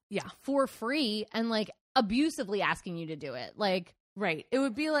job for free and like abusively asking you to do it. Like, right. It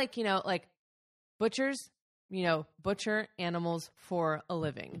would be like, like butchers, butcher animals for a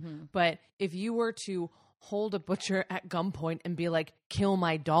living. Mm-hmm. But if you were to hold a butcher at gunpoint and be like, kill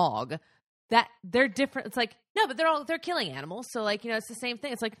my dog, that they're different. It's like, no, but they're killing animals. So like, it's the same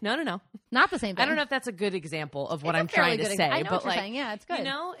thing. It's like, no. not the same thing. I don't know if that's a good example of what It's a I'm trying to fairly good say, I know but what you're like, saying. Yeah, it's good.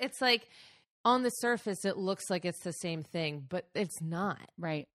 it's like on the surface, it looks like it's the same thing, but it's not.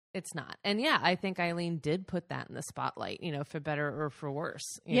 Right. It's not. And yeah, I think Eileen did put that in the spotlight, for better or for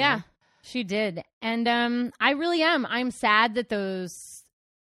worse. you Yeah, know? she did. And I really am. I'm sad that those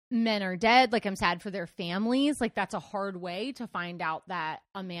men are dead. Like, I'm sad for their families. Like, that's a hard way to find out that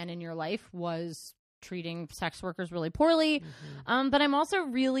a man in your life was treating sex workers really poorly. Mm-hmm. But I'm also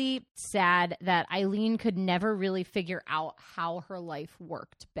really sad that Eileen could never really figure out how her life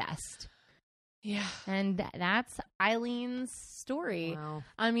worked best. Yeah. And that's Eileen's story. Wow.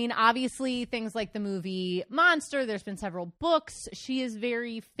 I mean, obviously, things like the movie Monster, there's been several books. She is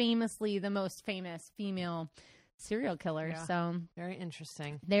very famously the most famous female serial killer. Yeah. So Very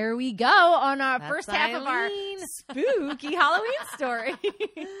interesting. there we go on our That's first half of our Eileen. spooky Halloween story.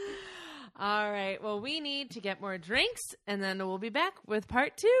 All right. Well, we need to get more drinks, and then we'll be back with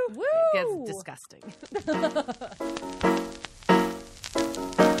part 2. Woo! It gets disgusting.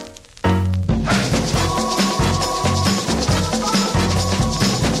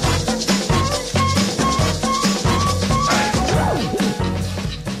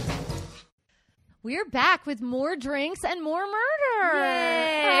 We're back with more drinks and more murder.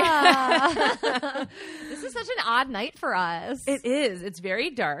 Yay! This is such an odd night for us. It is. It's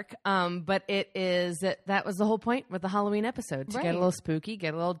very dark, but it is. That was the whole point with the Halloween episode, to get Right. a little spooky,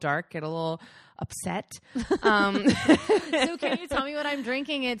 get a little dark, get a little upset. So can you tell me what I'm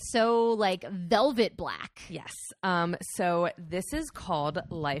drinking? It's so like velvet black. Yes. So this is called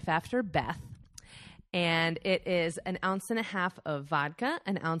Life After Beth. And it is 1.5 ounces of vodka,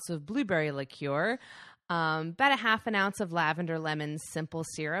 1 ounce of blueberry liqueur, about 1/2 ounce of lavender lemon simple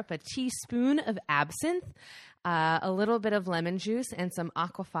syrup, a teaspoon of absinthe, a little bit of lemon juice, and some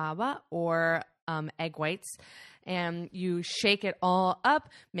aquafaba or egg whites. And you shake it all up,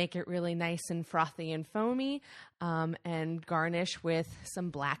 make it really nice and frothy and foamy, and garnish with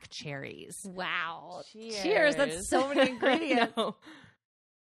some black cherries. Wow. Cheers. Cheers. That's so many ingredients. No.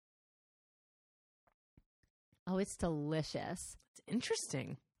 Oh, it's delicious. It's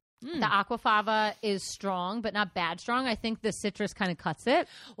interesting. The aquafaba is strong, but not bad strong. I think the citrus kind of cuts it.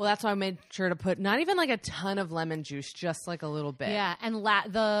 Well, that's why I made sure to put not even like a ton of lemon juice, just like a little bit. Yeah, and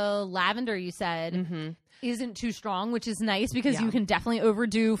the lavender you said isn't too strong, which is nice because you can definitely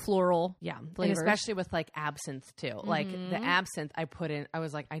overdo floral. Yeah, and flavors. especially with like absinthe too. Like the absinthe I put in, I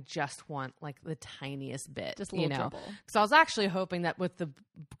was like, I just want like the tiniest bit, Just a little dribble. Because I was actually hoping that with the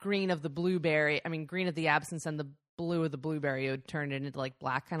green of the blueberry, green of the absinthe and the blue of the blueberry, it would turn it into like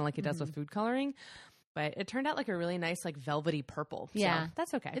black, kind of like it does with food coloring. But it turned out like a really nice, like velvety purple. Yeah. So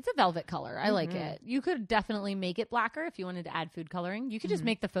that's okay. It's a velvet color. I like it. You could definitely make it blacker if you wanted to add food coloring. You could just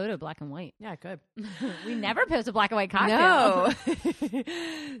make the photo black and white. Yeah, good. We never post a black and white cocktail. No.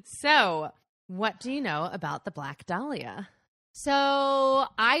 So, what do you know about the Black Dahlia? So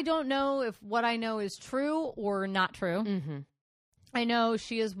I don't know if what I know is true or not true. Mm-hmm. I know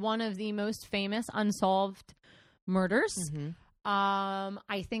she is one of the most famous unsolved murders. Mm-hmm.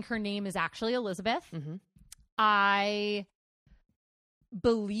 I think her name is actually Elizabeth. Mm-hmm. I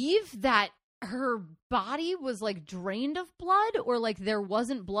believe that her body was like drained of blood, or like there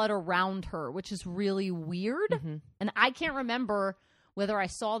wasn't blood around her, which is really weird. Mm-hmm. And I can't remember whether I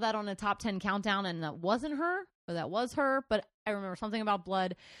saw that on a top 10 countdown and that wasn't her or that was her, but I remember something about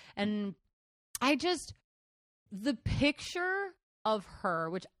blood. And the picture of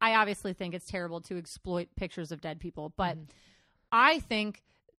her, which I obviously think it's terrible to exploit pictures of dead people, but I think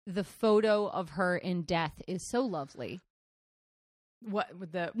the photo of her in death is so lovely. What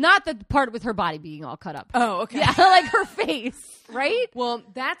with the Not the part with her body being all cut up. Oh, okay. Yeah, like her face, right? Well,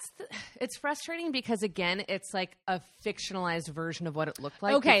 it's frustrating because again, it's like a fictionalized version of what it looked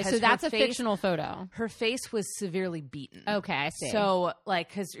like. Okay, because so that's her a face- fictional photo. Her face was severely beaten. Okay, I see. So, like,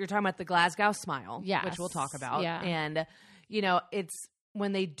 because you're talking about the Glasgow smile, Yes. which we'll talk about. Yeah. And, it's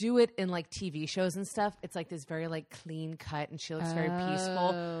when they do it in like TV shows and stuff, it's like this very like clean cut and she looks very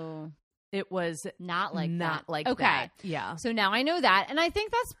peaceful. Oh. It was Not like not that. like Okay. that. Yeah. So now I know that. And I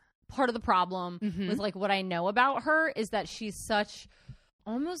think that's part of the problem with like what I know about her is that she's such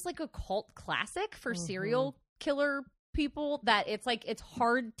almost like a cult classic for serial killer people that it's like it's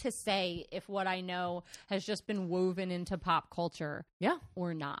hard to say if what I know has just been woven into pop culture Yeah.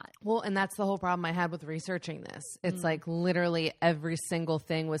 or not. Well, and that's the whole problem I had with researching this. It's like literally every single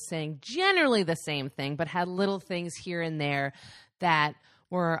thing was saying generally the same thing, but had little things here and there that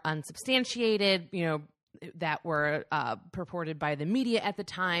were unsubstantiated, that were purported by the media at the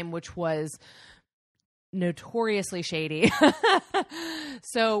time, which was notoriously shady.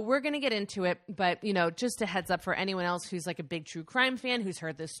 So we're going to get into it, but just a heads up for anyone else who's like a big true crime fan who's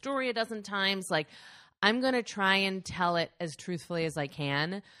heard this story a dozen times, like I'm going to try and tell it as truthfully as I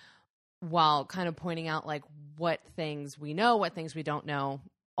can while kind of pointing out like what things we know, what things we don't know,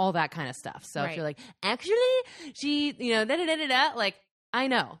 all that kind of stuff. So if you're like, actually she, like I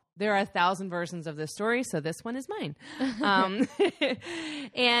know there are 1,000 versions of this story, so this one is mine.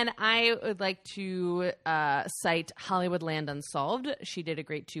 And I would like to cite Hollywoodland Unsolved. She did a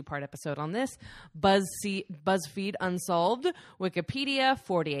great 2-part episode on this. BuzzFeed Unsolved, Wikipedia,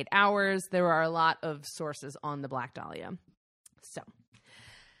 48 Hours. There are a lot of sources on the Black Dahlia. So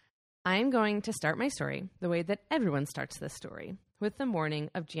I'm going to start my story the way that everyone starts this story, with the morning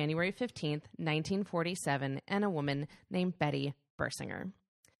of January 15th, 1947, and a woman named Betty Bersinger.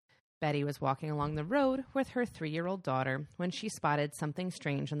 Betty was walking along the road with her 3-year-old daughter when she spotted something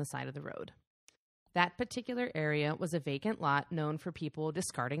strange on the side of the road. That particular area was a vacant lot known for people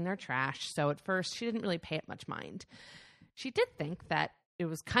discarding their trash, so at first she didn't really pay it much mind. She did think that it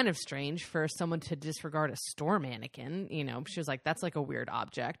was kind of strange for someone to disregard a store mannequin. She was like, that's like a weird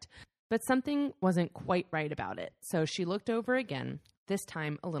object. But something wasn't quite right about it, so she looked over again, this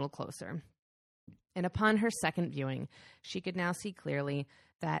time a little closer. And upon her second viewing, she could now see clearly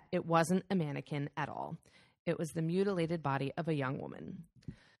that it wasn't a mannequin at all. It was the mutilated body of a young woman.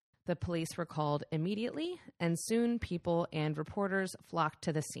 The police were called immediately, and soon people and reporters flocked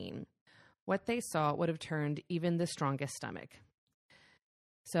to the scene. What they saw would have turned even the strongest stomach.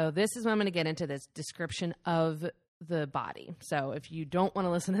 So this is when I'm going to get into this description of the body. So if you don't want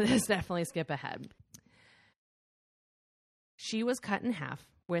to listen to this, definitely skip ahead. She was cut in half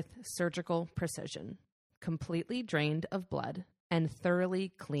with surgical precision, completely drained of blood, and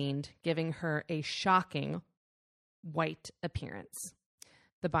thoroughly cleaned, giving her a shocking white appearance.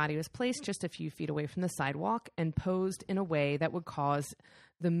 The body was placed just a few feet away from the sidewalk and posed in a way that would cause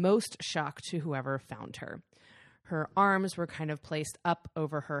the most shock to whoever found her. Her arms were kind of placed up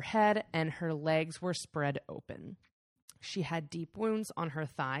over her head, and her legs were spread open. She had deep wounds on her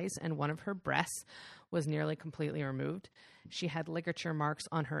thighs, and one of her breasts was nearly completely removed. She had ligature marks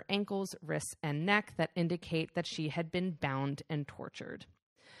on her ankles, wrists, and neck that indicate that she had been bound and tortured.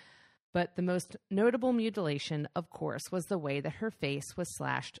 But the most notable mutilation, of course, was the way that her face was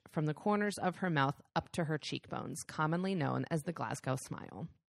slashed from the corners of her mouth up to her cheekbones, commonly known as the Glasgow smile.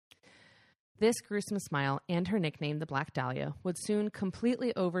 This gruesome smile and her nickname, the Black Dahlia, would soon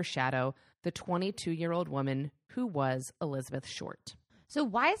completely overshadow the 22-year-old woman who was Elizabeth Short. So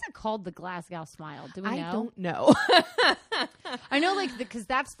why is it called the Glasgow smile? Do we know? I don't know. I know, like, because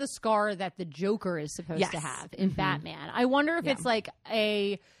that's the scar that the Joker is supposed to have in Batman. I wonder if it's like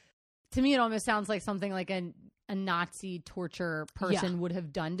to me, it almost sounds like something like a Nazi torture person would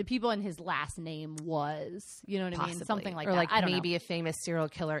have done to people, and his last name was, you know what I mean? Something like or that. Like I don't maybe know. a famous serial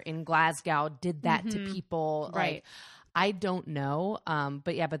killer in Glasgow did that to people. Right. Like, I don't know.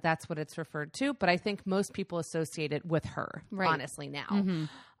 But that's what it's referred to. But I think most people associate it with her, honestly, now.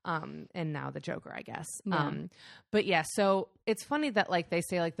 And now the Joker, I guess. Yeah. So it's funny that, like, they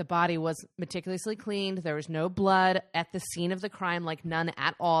say, like, the body was meticulously cleaned. There was no blood at the scene of the crime, like none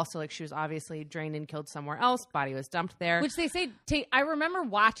at all. So, like, she was obviously drained and killed somewhere else. Body was dumped there. Which they say, I remember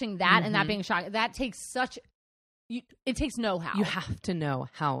watching that and that being shocked. That takes it takes know-how. You have to know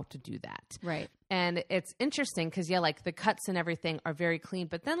how to do that. Right. And it's interesting because, like, the cuts and everything are very clean.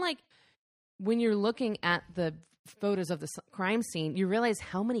 But then, like, when you're looking at the photos of the crime scene, you realize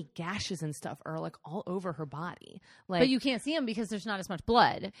how many gashes and stuff are, like, all over her body. Like, but you can't see them because there's not as much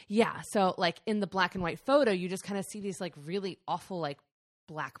blood. Yeah. So, like, in the black and white photo, you just kind of see these, like, really awful, like,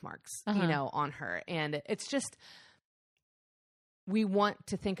 black marks, you know, on her. And it's just, we want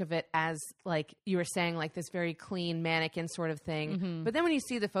to think of it as, like you were saying, like this very clean mannequin sort of thing. But then when you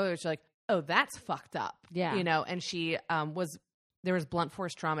see the photos, you're like, oh, that's fucked up. Yeah. You know, and she there was blunt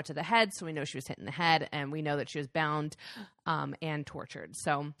force trauma to the head, so we know she was hit in the head, and we know that she was bound and tortured.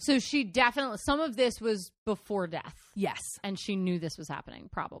 So she definitely, some of this was before death. Yes. And she knew this was happening,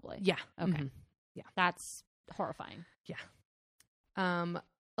 probably. Yeah. Okay. Yeah. That's horrifying. Yeah.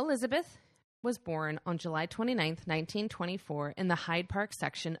 Elizabeth was born on July 29th, 1924, in the Hyde Park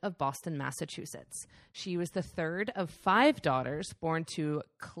section of Boston, Massachusetts. She was the third of 5 daughters born to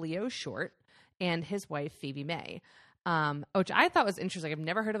Cleo Short and his wife, Phoebe May. Which I thought was interesting. I've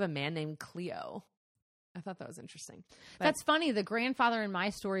never heard of a man named Cleo. I thought that was interesting. But, that's funny. The grandfather in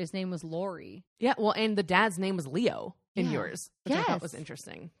my story, his name was Laurie. Yeah, well, and the dad's name was Leo in yours, which I Yes. thought was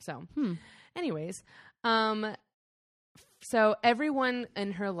interesting. So, anyways, so everyone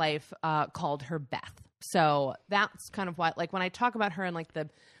in her life called her Beth. So that's kind of what, like, when I talk about her in, like, the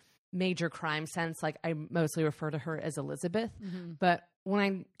major crime sense, like, I mostly refer to her as Elizabeth. But when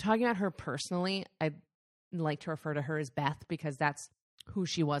I'm talking about her personally, I like to refer to her as Beth because that's who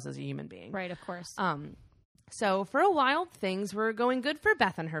she was as a human being. Right, of course. So for a while, things were going good for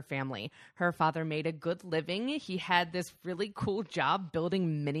Beth and her family. Her father made a good living. He had this really cool job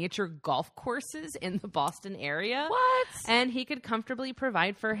building miniature golf courses in the Boston area. What? And he could comfortably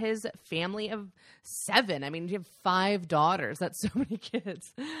provide for his family of 7. I mean, you have 5 daughters. That's so many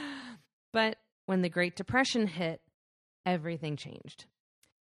kids. But when the Great Depression hit, everything changed.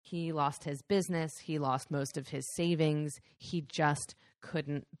 He lost his business. He lost most of his savings. He just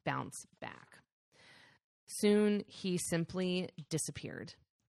couldn't bounce back. Soon, he simply disappeared.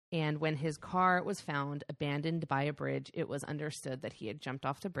 And when his car was found abandoned by a bridge, it was understood that he had jumped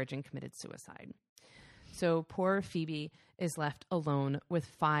off the bridge and committed suicide. So poor Phoebe is left alone with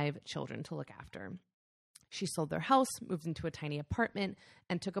 5 children to look after. She sold their house, moved into a tiny apartment,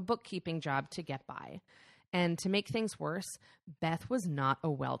 and took a bookkeeping job to get by. And to make things worse, Beth was not a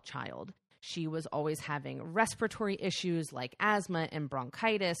well child. She was always having respiratory issues like asthma and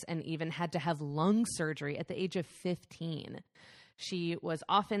bronchitis, and even had to have lung surgery at the age of 15. She was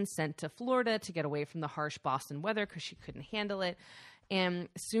often sent to Florida to get away from the harsh Boston weather because she couldn't handle it. And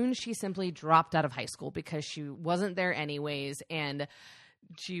soon she simply dropped out of high school because she wasn't there anyways. And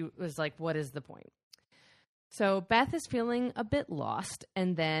she was like, what is the point? So Beth is feeling a bit lost.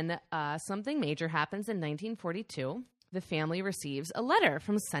 And then something major happens in 1942. The family receives a letter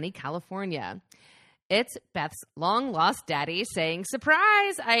from sunny California. It's Beth's long-lost daddy saying,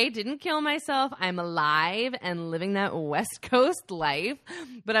 surprise, I didn't kill myself. I'm alive and living that West Coast life,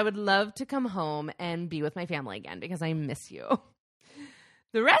 but I would love to come home and be with my family again because I miss you.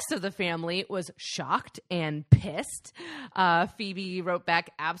 The rest of the family was shocked and pissed. Phoebe wrote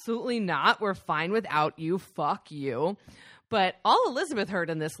back, absolutely not. We're fine without you. Fuck you. But all Elizabeth heard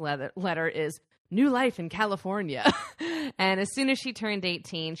in this letter is, new life in California. And as soon as she turned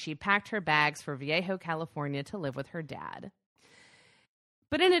 18, she packed her bags for Viejo, California to live with her dad.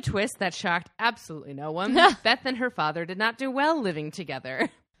 But in a twist that shocked absolutely no one, Beth and her father did not do well living together.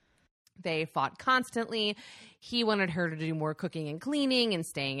 They fought constantly. He wanted her to do more cooking and cleaning and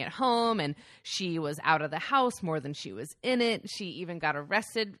staying at home, and she was out of the house more than she was in it. She even got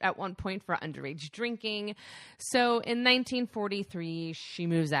arrested at one point for underage drinking. So in 1943, she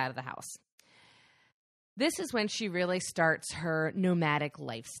moves out of the house. This is when she really starts her nomadic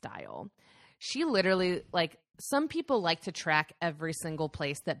lifestyle. She literally, some people like to track every single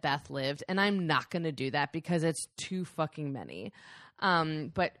place that Beth lived, and I'm not going to do that because it's too fucking many.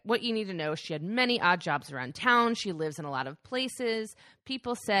 But what you need to know, she had many odd jobs around town. She lives in a lot of places.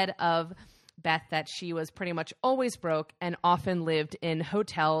 People said of Beth that she was pretty much always broke and often lived in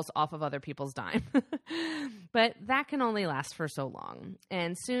hotels off of other people's dime. But that can only last for so long.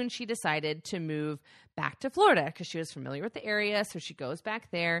 And soon she decided to move back to Florida because she was familiar with the area. So she goes back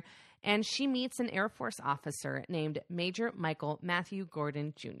there and she meets an Air Force officer named Major Michael Matthew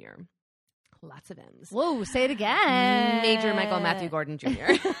Gordon Jr. Lots of M's. Whoa, say it again. Major Michael Matthew Gordon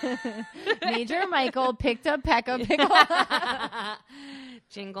Jr. Major Michael picked up Pecco Pickle.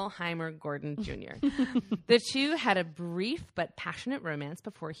 Jingleheimer Gordon Jr. The two had a brief but passionate romance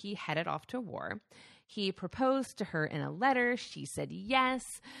before he headed off to war. He proposed to her in a letter. She said yes.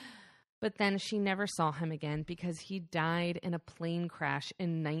 But then she never saw him again because he died in a plane crash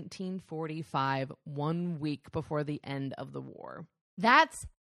in 1945, 1 week before the end of the war. That's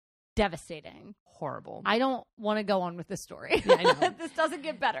devastating. Horrible. I don't want to go on with this story. Yeah, I know. This doesn't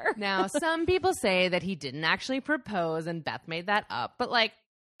get better. Now, some people say that he didn't actually propose and Beth made that up. But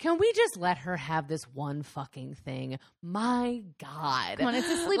can we just let her have this one fucking thing? My God. Come on, it's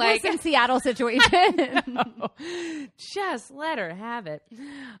a Sleepless in Seattle situation. Just let her have it.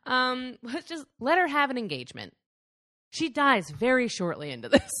 Let's just let her have an engagement. She dies very shortly into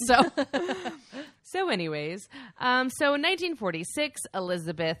this. So anyways, so in 1946,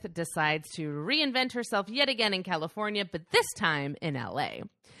 Elizabeth decides to reinvent herself yet again in California, but this time in LA.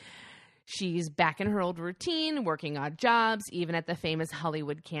 She's back in her old routine, working odd jobs, even at the famous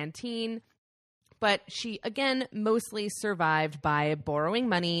Hollywood Canteen. But she, again, mostly survived by borrowing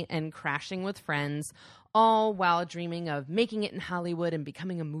money and crashing with friends, all while dreaming of making it in Hollywood and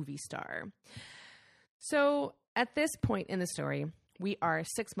becoming a movie star. So at this point in the story, we are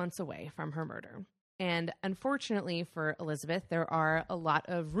 6 months away from her murder. And unfortunately for Elizabeth, there are a lot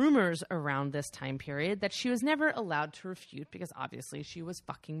of rumors around this time period that she was never allowed to refute because obviously she was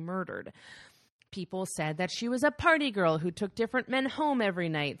fucking murdered. People said that she was a party girl who took different men home every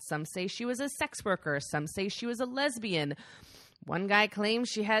night. Some say she was a sex worker. Some say she was a lesbian. One guy claims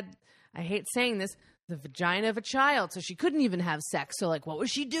she had, I hate saying this, the vagina of a child, so she couldn't even have sex. So, what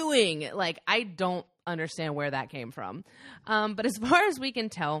was she doing? I don't understand where that came from. But as far as we can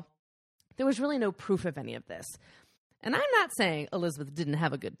tell, there was really no proof of any of this. And I'm not saying Elizabeth didn't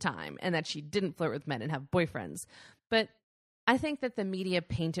have a good time and that she didn't flirt with men and have boyfriends. But I think that the media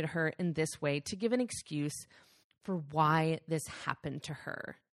painted her in this way to give an excuse for why this happened to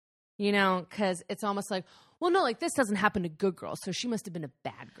her. Because it's almost this doesn't happen to good girls, so she must have been a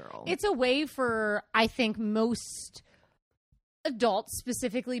bad girl. It's a way for, I think, most adults,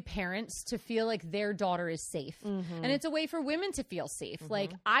 specifically parents, to feel like their daughter is safe. Mm-hmm. And it's a way for women to feel safe.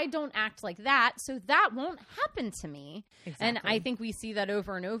 Mm-hmm. I don't act like that, so that won't happen to me. Exactly. And I think we see that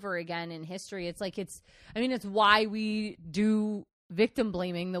over and over again in history. It's why we do victim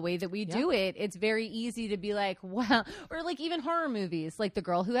blaming the way that we do it. It's very easy to be well, or even horror movies, the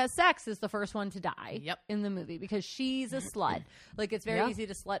girl who has sex is the first one to die in the movie because she's a slut. It's very easy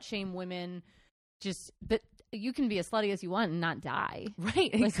to slut shame women, but you can be as slutty as you want and not die. Right.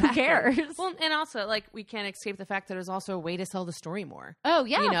 Exactly. Who cares? Well, and also, we can't escape the fact that there's also a way to sell the story more. Oh,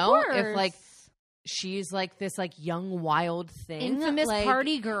 yeah, of course. If, she's, this, young, wild thing. Infamous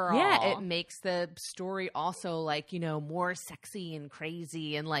party girl. Yeah, it makes the story also, more sexy and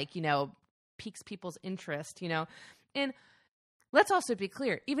crazy and, piques people's interest, And let's also be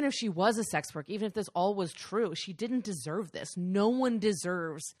clear. Even if she was a sex worker, even if this all was true, she didn't deserve this. No one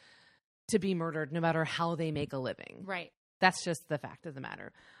deserves to be murdered no matter how they make a living. Right. That's just the fact of the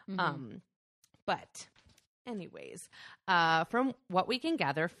matter. Mm-hmm. But anyways, from what we can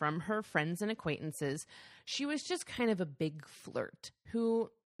gather from her friends and acquaintances, she was just kind of a big flirt who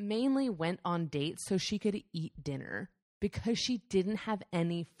mainly went on dates so she could eat dinner because she didn't have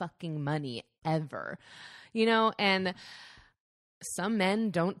any fucking money ever, and some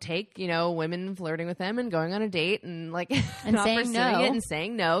men don't take, women flirting with them and going on a date and and saying no and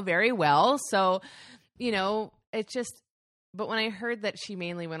saying no very well. So, it's just, But when I heard that she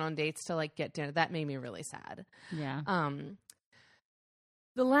mainly went on dates to like get dinner, that made me really sad. Yeah.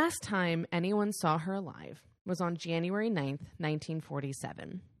 The last time anyone saw her alive was on January 9th,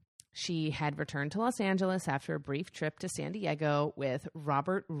 1947. She had returned to Los Angeles after a brief trip to San Diego with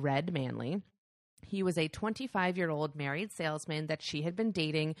Robert Red Manley. He was a 25-year-old married salesman that she had been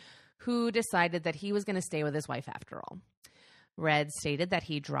dating who decided that he was going to stay with his wife after all. Red stated that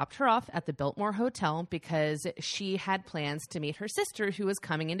he dropped her off at the Biltmore Hotel because she had plans to meet her sister who was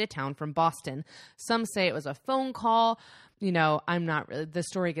coming into town from Boston. Some say it was a phone call. You know, I'm not really, the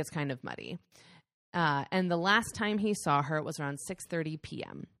story gets kind of muddy. And the last time he saw her, it was around 6:30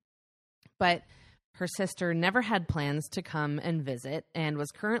 p.m. But her sister never had plans to come and visit and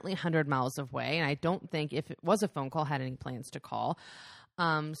was currently 100 miles away. And I don't think, if it was a phone call, had any plans to call.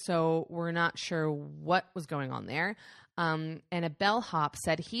 So we're not sure what was going on there. And a bellhop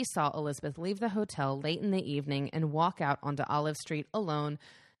said he saw Elizabeth leave the hotel late in the evening and walk out onto Olive Street alone.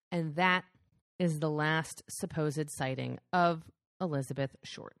 And that is the last supposed sighting of Elizabeth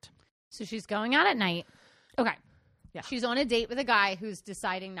Short. So she's going out at night. Okay. Yeah. She's on a date with a guy who's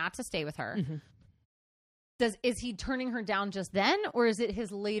deciding not to stay with her. Mm-hmm. Is he turning her down just then, or is it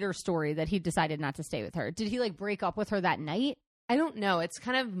his later story that he decided not to stay with her? Did he like break up with her that night? I don't know. It's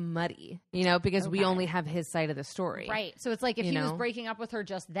kind of muddy, you know, because we only have his side of the story. Right. So it's like if he was breaking up with her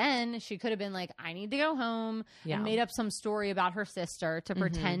just then, she could have been like, I need to go home, and made up some story about her sister to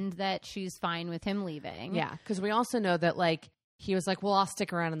pretend that she's fine with him leaving. Yeah. Because we also know that like he was like, well, I'll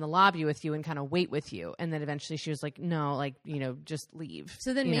stick around in the lobby with you and kind of wait with you. And then eventually she was like, no, like, you know, just leave.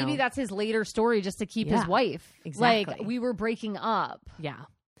 So then maybe that's his later story just to keep his wife. Exactly. Like, we were breaking up. Yeah.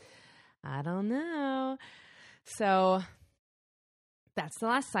 I don't know. So that's the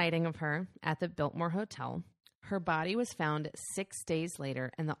last sighting of her at the Biltmore Hotel. Her body was found 6 days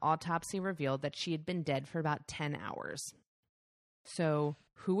later, and the autopsy revealed that she had been dead for about 10 hours. So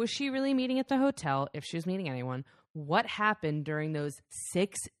who was she really meeting at the hotel, if she was meeting anyone? What happened during those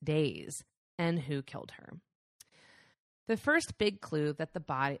 6 days, and who killed her? The first big clue that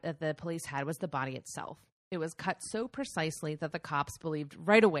the police had was the body itself. It was cut so precisely that the cops believed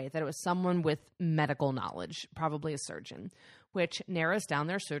right away that it was someone with medical knowledge, probably a surgeon, which narrows down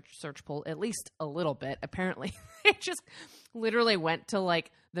their search pool at least a little bit. Apparently, they just literally went to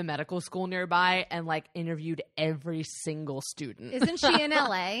like the medical school nearby and like interviewed every single student. Isn't she in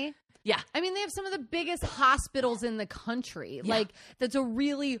LA? Yeah. I mean, they have some of the biggest hospitals in the country. Yeah. Like, that's a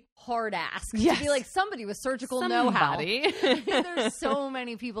really hard ask. Yes. To be like somebody with surgical know-how. There's so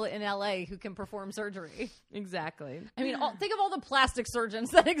many people in LA who can perform surgery. Exactly. I mean, think of all the plastic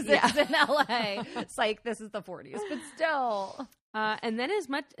surgeons that exist in LA. It's like, this is the 40s, but still. And then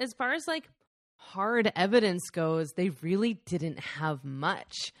as far as like hard evidence goes, they really didn't have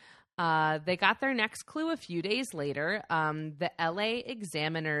much. They got their next clue a few days later. The LA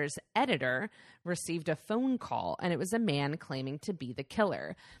Examiner's editor received a phone call, and it was a man claiming to be the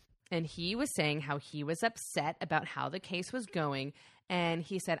killer. And he was saying how he was upset about how the case was going. And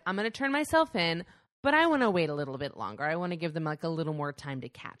he said, I'm going to turn myself in, but I want to wait a little bit longer. I want to give them like a little more time to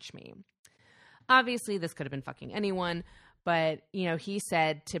catch me. Obviously, this could have been fucking anyone. But, you know, he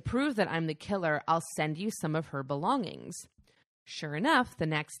said, to prove that I'm the killer, I'll send you some of her belongings. Sure enough, the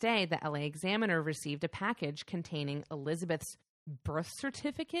next day, the LA Examiner received a package containing Elizabeth's birth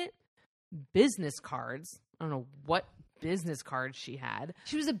certificate, business cards. I don't know what business cards she had.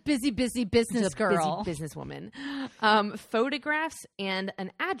 She was a busy business girl. Busy businesswoman. Photographs and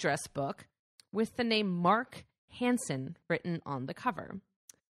an address book with the name Mark Hansen written on the cover.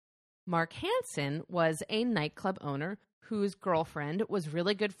 Mark Hansen was a nightclub owner whose girlfriend was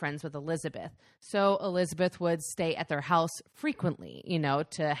really good friends with Elizabeth. So Elizabeth would stay at their house frequently, you know,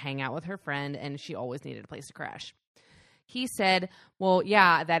 to hang out with her friend, and she always needed a place to crash. He said, well,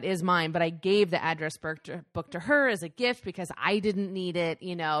 yeah, that is mine, but I gave the address book to her as a gift because I didn't need it.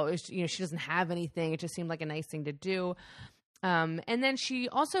 You know, she doesn't have anything. It just seemed like a nice thing to do. And then she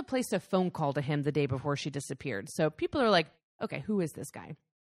also placed a phone call to him the day before she disappeared. So people are like, okay, who is this guy?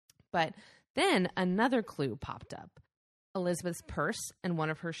 But then another clue popped up. Elizabeth's purse and one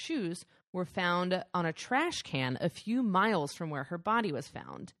of her shoes were found on a trash can a few miles from where her body was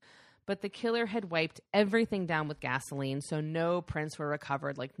found. But the killer had wiped everything down with gasoline, so no prints were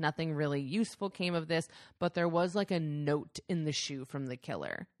recovered. Like, nothing really useful came of this, but there was like a note in the shoe from the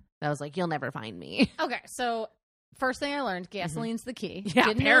killer that was like, you'll never find me. Okay, so first thing I learned, gasoline's the key.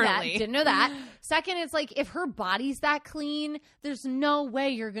 Yeah, apparently. Didn't know that. Second, it's like, if her body's that clean, there's no way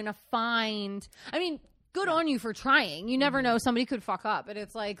you're going to find... I mean, good on you for trying. You never know. Somebody could fuck up. But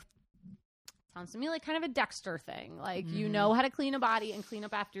it's like, Sounds to me like kind of a Dexter thing. Like, you know how to clean a body and clean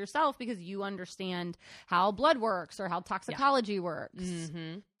up after yourself because you understand how blood works or how toxicology works.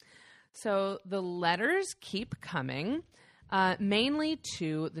 So the letters keep coming, mainly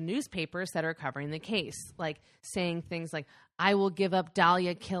to the newspapers that are covering the case, like saying things like, I will give up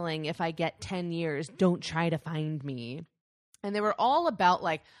Dahlia killing if I get 10 years. Don't try to find me. And they were all about,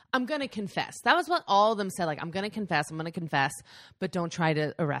 like, I'm going to confess. That was what all of them said. Like, I'm going to confess, but don't try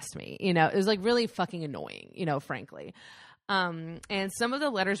to arrest me. You know, it was, like, really fucking annoying, you know, frankly. And some of the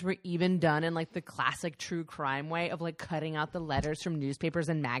letters were even done in, like, the classic true crime way of, like, cutting out the letters from newspapers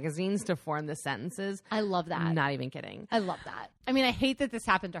and magazines to form the sentences. I love that. Not even kidding. I love that. I mean, I hate that this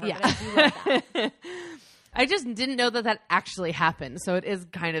happened to her, but I do love that. I just didn't know that actually happened, so it is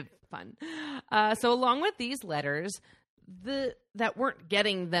kind of fun. So along with these letters that weren't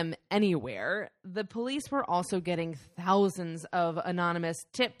getting them anywhere, the police were also getting thousands of anonymous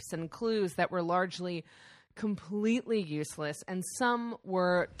tips and clues that were largely completely useless, and some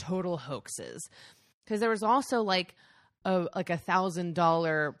were total hoaxes. Because there was also like a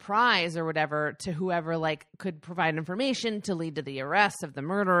 $1,000 prize or whatever to whoever like could provide information to lead to the arrest of the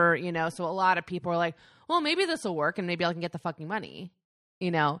murderer, you know. So a lot of people are like, well, maybe this will work and maybe I can get the fucking money,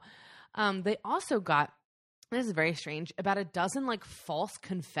 you know. They also got, this is very strange, about a dozen like false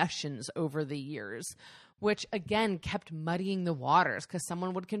confessions over the years, which again kept muddying the waters because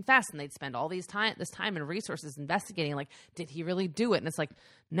someone would confess and they'd spend all this time and resources investigating, like, did he really do it? And it's like,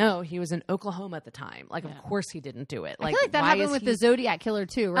 no, he was in Oklahoma at the time. Like, of course he didn't do it. Like, I feel like that happened with the Zodiac killer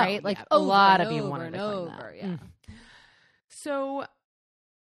too, right? Like, a lot of people wanted to claim that. Yeah. So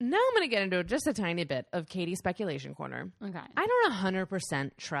now I'm going to get into just a tiny bit of Katie's speculation corner. Okay. I don't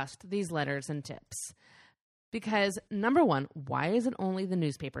 100% trust these letters and tips. Because, number one, why is it only the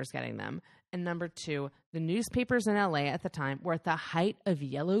newspapers getting them? And number two, the newspapers in LA at the time were at the height of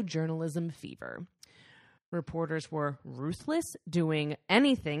yellow journalism fever. Reporters were ruthless, doing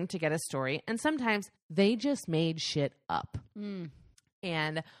anything to get a story, and sometimes they just made shit up.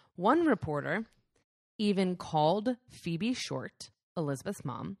 And one reporter even called Phoebe Short, Elizabeth's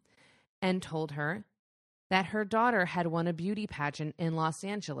mom, and told her that her daughter had won a beauty pageant in Los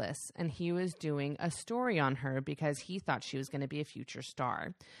Angeles, and he was doing a story on her because he thought she was going to be a future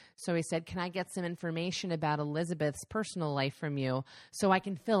star. So he said, can I get some information about Elizabeth's personal life from you so I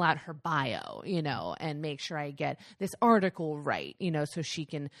can fill out her bio, you know, and make sure I get this article right, you know, so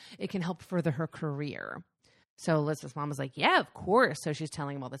it can help further her career. So Elizabeth's mom was like, yeah, of course. So she's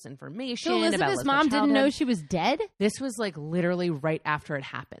telling him all this information. So Elizabeth's mom didn't know she was dead? This was like literally right after it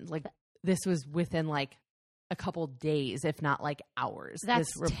happened. Like, this was within like a couple days, if not like hours.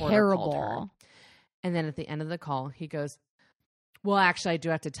 That's this reporter terrible. called her. And then at the end of the call, he goes, well, actually, I do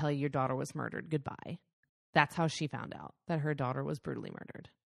have to tell you your daughter was murdered. Goodbye. That's how she found out that her daughter was brutally murdered.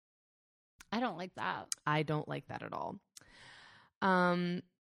 I don't like that. I don't like that at all.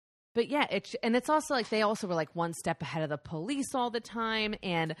 But yeah, it's also like they also were like one step ahead of the police all the time.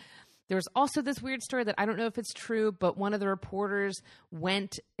 And there's also this weird story that I don't know if it's true, but one of the reporters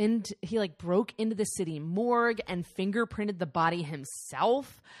he like broke into the city morgue and fingerprinted the body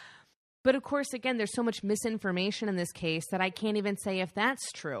himself. But of course, again, there's so much misinformation in this case that I can't even say if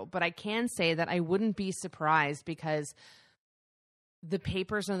that's true. But I can say that I wouldn't be surprised because the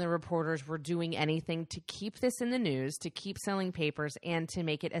papers and the reporters were doing anything to keep this in the news, to keep selling papers, and to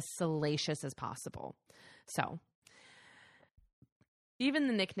make it as salacious as possible. So even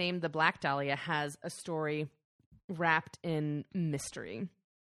the nickname the Black Dahlia has a story wrapped in mystery.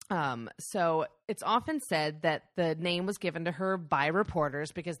 So it's often said that the name was given to her by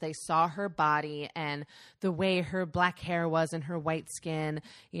reporters because they saw her body and the way her black hair was and her white skin.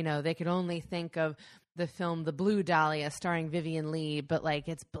 You know, they could only think of the film The Blue Dahlia starring Vivian Leigh, but like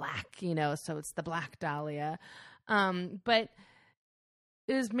it's black, you know, so it's the Black Dahlia. But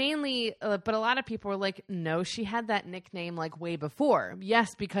it was mainly, but a lot of people were like, no, she had that nickname like way before.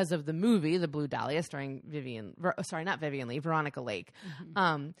 Yes, because of the movie, The Blue Dahlia, starring Veronica Lake.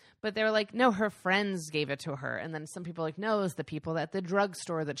 Mm-hmm. But they were like, no, her friends gave it to her. And then some people were like, no, it was the people at the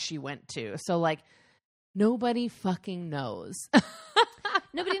drugstore that she went to. So like, nobody fucking knows.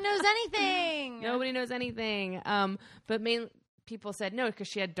 Nobody knows anything. Nobody knows anything. But people said no, because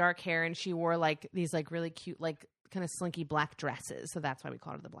she had dark hair and she wore like these like really cute, like kind of slinky black dresses. So that's why we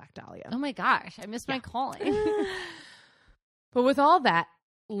called her the Black Dahlia. Oh my gosh. I missed my calling. But with all that,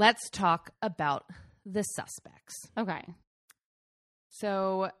 let's talk about the suspects. Okay.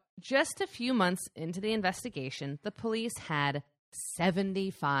 So just a few months into the investigation, the police had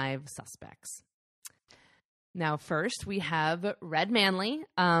 75 suspects. Now, first, we have Red Manley,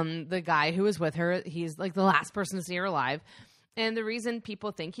 the guy who was with her. He's like the last person to see her alive. And the reason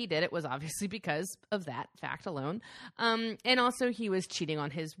people think he did it was obviously because of that fact alone. And also he was cheating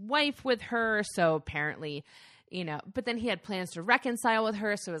on his wife with her. So apparently, but then he had plans to reconcile with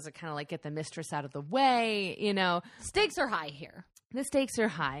her. So it was kind of like get the mistress out of the way, Stakes are high here. The stakes are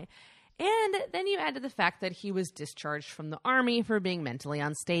high. And then you add to the fact that he was discharged from the army for being mentally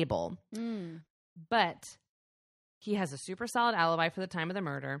unstable. But he has a super solid alibi for the time of the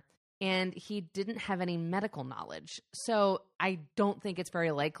murder. And he didn't have any medical knowledge. So I don't think it's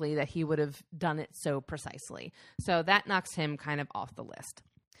very likely that he would have done it so precisely. So that knocks him kind of off the list.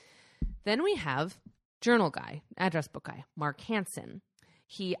 Then we have journal guy, address book guy, Mark Hansen.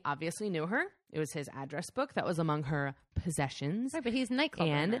 He obviously knew her. It was his address book that was among her possessions. Right, but he's a nightclub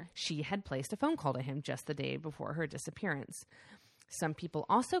owner. She had placed a phone call to him just the day before her disappearance. Some people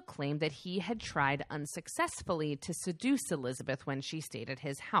also claim that he had tried unsuccessfully to seduce Elizabeth when she stayed at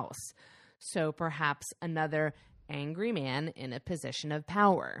his house. So perhaps another angry man in a position of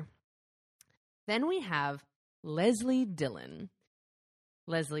power. Then we have Leslie Dillon.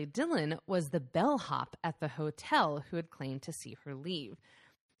 Leslie Dillon was the bellhop at the hotel who had claimed to see her leave.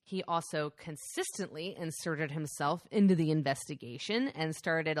 He also consistently inserted himself into the investigation and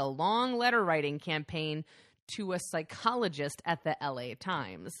started a long letter writing campaign to a psychologist at the LA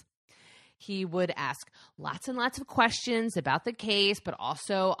Times. He would ask lots and lots of questions about the case, but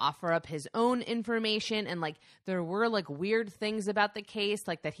also offer up his own information. And there were weird things about the case,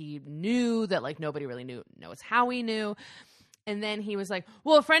 that he knew that nobody really knows how he knew. And then he was like,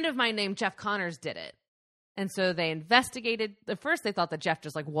 well, a friend of mine named Jeff Connors did it. And so they investigated. At first, they thought that Jeff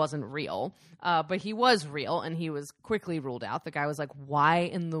just wasn't real, but he was real, and he was quickly ruled out. The guy was like, "Why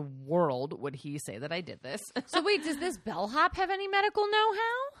in the world would he say that I did this?" So wait, does this bellhop have any medical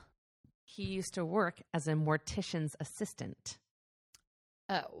know-how? He used to work as a mortician's assistant.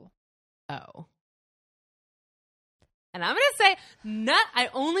 Oh. And I'm going to say, I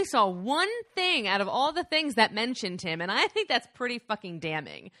only saw one thing out of all the things that mentioned him, and I think that's pretty fucking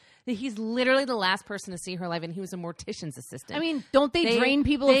damning. That he's literally the last person to see her live, and he was a mortician's assistant. I mean, don't they drain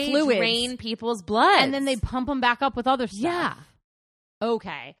people of fluids? They drain people's blood. And then they pump them back up with other stuff. Yeah.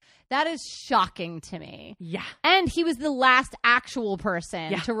 Okay. That is shocking to me. Yeah. And he was the last actual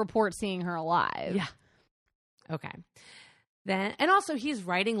person to report seeing her alive. Yeah. Okay. And also he's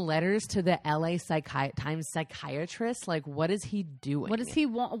writing letters to the LA Times psychiatrist. What is he doing? What does he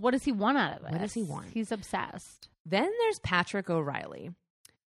want? What does he want out of it? What does he want? He's obsessed. Then there's Patrick O'Reilly.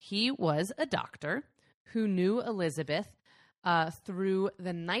 He was a doctor who knew Elizabeth through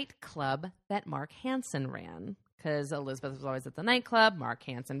the nightclub that Mark Hansen ran. Because Elizabeth was always at the nightclub. Mark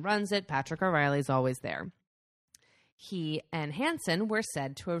Hansen runs it. Patrick O'Reilly's always there. He and Hansen were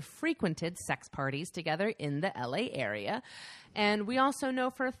said to have frequented sex parties together in the LA area. And we also know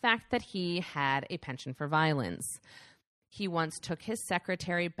for a fact that he had a penchant for violence. He once took his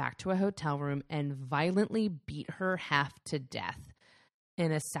secretary back to a hotel room and violently beat her half to death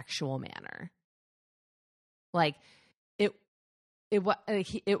in a sexual manner. It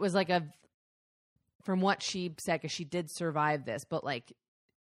was from what she said, because she did survive this, but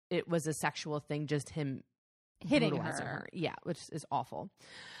it was a sexual thing, just him hitting her. Yeah, which is awful.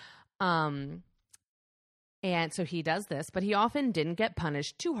 And so he does this, but he often didn't get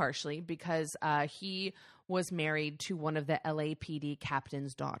punished too harshly because he was married to one of the LAPD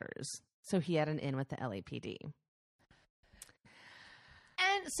captain's daughters. So he had an in with the LAPD.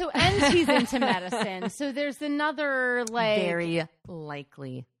 And he's into medicine. So there's another very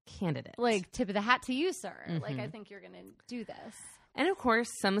likely candidate. Tip of the hat to you, sir. Mm-hmm. I think you're going to do this. And of course,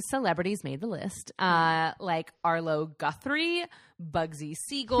 some celebrities made the list, like Arlo Guthrie, Bugsy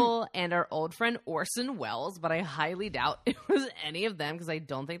Siegel, and our old friend Orson Welles. But I highly doubt it was any of them because I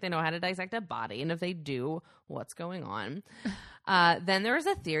don't think they know how to dissect a body. And if they do, what's going on? Then there was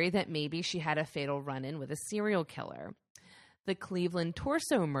a theory that maybe she had a fatal run-in with a serial killer. The Cleveland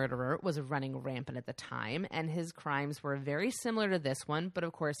torso murderer was running rampant at the time, and his crimes were very similar to this one. But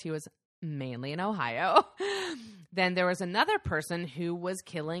of course, he was mainly in Ohio. Then there was another person who was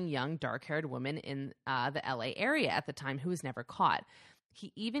killing young dark-haired women in the LA area at the time who was never caught.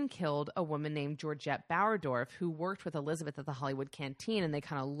 He even killed a woman named Georgette Bauerdorf who worked with Elizabeth at the Hollywood Canteen, and they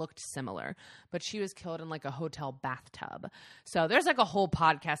kind of looked similar. But she was killed in a hotel bathtub. So there's a whole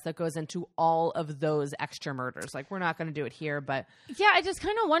podcast that goes into all of those extra murders. We're not going to do it here, but... Yeah, I just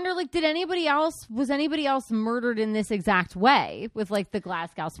kind of wonder, was anybody else murdered in this exact way? With, the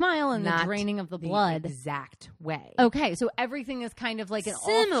Glasgow smile and the draining of the blood? Exact way. Okay, so everything is kind of an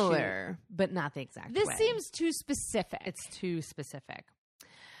similar, offshoot. But not the exact way. This seems too specific. It's too specific.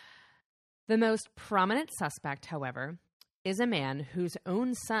 The most prominent suspect, however, is a man whose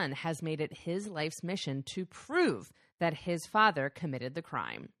own son has made it his life's mission to prove that his father committed the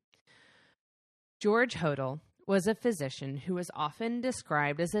crime. George Hodel was a physician who was often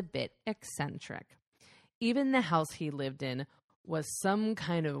described as a bit eccentric. Even the house he lived in was some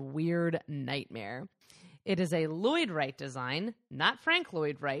kind of weird nightmare. It is a Lloyd Wright design, not Frank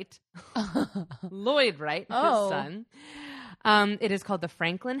Lloyd Wright. Lloyd Wright, his son. It is called the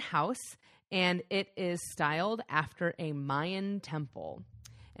Franklin House, and it is styled after a Mayan temple.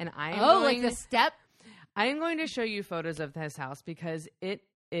 And I am like the step? I am going to show you photos of this house because it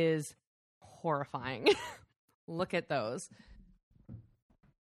is horrifying. Look at those.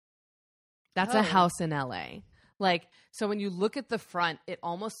 That's a house in LA. Like, so when you look at the front, it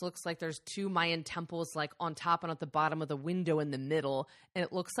almost looks like there's two Mayan temples, like on top and at the bottom of the window in the middle. And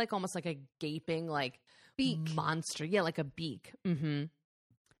it looks like almost like a gaping, like, beak monster. Yeah, like a beak. Mm-hmm.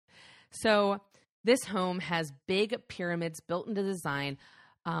 So this home has big pyramids built into the design,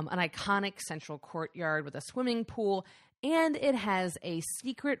 an iconic central courtyard with a swimming pool, and it has a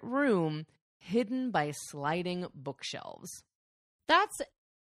secret room hidden by sliding bookshelves. That's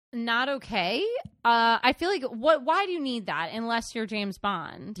not okay. I feel like why do you need that unless you're James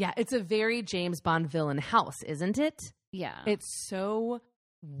Bond? Yeah, it's a very James Bond villain house, isn't it? Yeah. It's so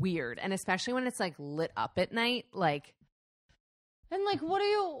weird. And especially when it's like lit up at night, like. And like, where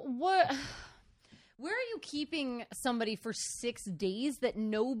are you keeping somebody for 6 days that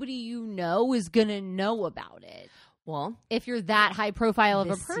nobody you know is going to know about it? Well, if you're that high profile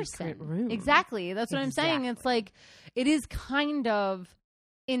of a person. Secret room. Exactly. That's what I'm saying. It's like, it is kind of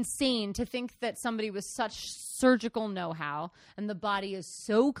insane to think that somebody with such surgical know-how and the body is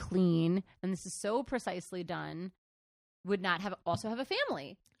so clean and this is so precisely done would not also have a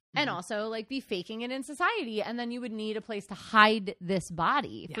family and also like be faking it in society. And then you would need a place to hide this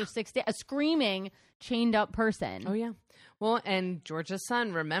body for 6 days, a screaming chained up person. Oh yeah. Well, and George's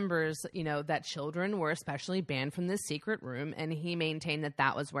son remembers, that children were especially banned from this secret room. And he maintained that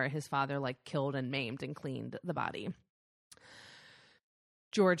that was where his father like killed and maimed and cleaned the body.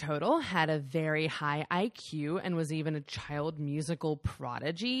 George Hodel had a very high IQ and was even a child musical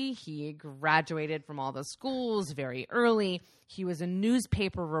prodigy. He graduated from all the schools very early. He was a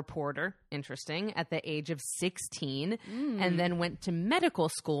newspaper reporter, interesting, at the age of 16, and then went to medical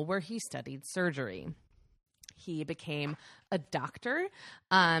school where he studied surgery. He became a doctor,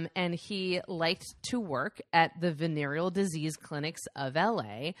 and he liked to work at the venereal disease clinics of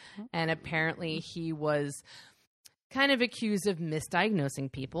LA, and apparently he was kind of accused of misdiagnosing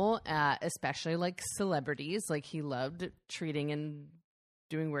people, especially like celebrities. Like he loved treating and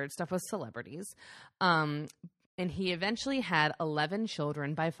doing weird stuff with celebrities. And he eventually had 11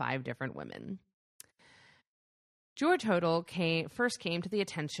 children by 5 different women. George Hodel first came to the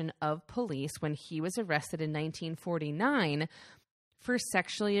attention of police when he was arrested in 1949 for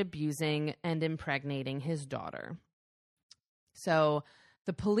sexually abusing and impregnating his daughter. So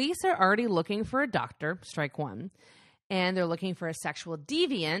the police are already looking for a doctor, strike 1. And they're looking for a sexual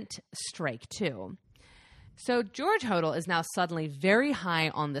deviant, strike 2. So George Hodel is now suddenly very high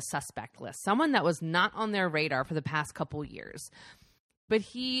on the suspect list, someone that was not on their radar for the past couple years. But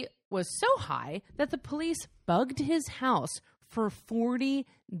he was so high that the police bugged his house for 40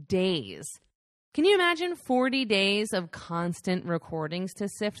 days. Can you imagine 40 days of constant recordings to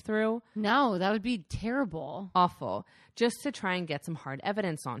sift through? No, that would be terrible. Awful. Just to try and get some hard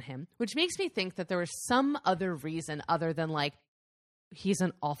evidence on him, which makes me think that there was some other reason other than like he's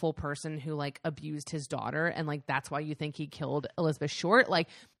an awful person who like abused his daughter and like that's why you think he killed Elizabeth Short. Like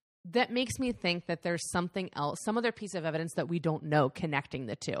that makes me think that there's something else, some other piece of evidence that we don't know connecting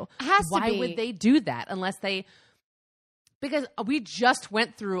the two. Why would they do that unless they... Because we just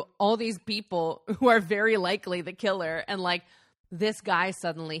went through all these people who are very likely the killer, and like this guy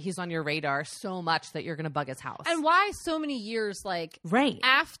suddenly he's on your radar so much that you're going to bug his house. And why so many years like right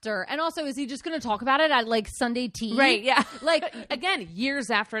after? And also, is he just going to talk about it at like Sunday tea? Right, yeah. Like again,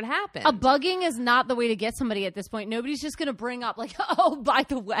 years after it happened. A bugging is not the way to get somebody at this point. Nobody's just going to bring up like, oh, by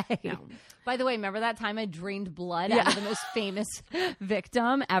the way. No. By the way, remember that time I drained blood out of the most famous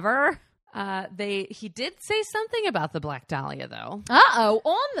victim ever? He did say something about the Black Dahlia, though. Uh-oh.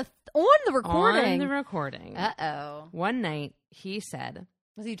 On the recording. On the recording. Uh-oh. One night, he said...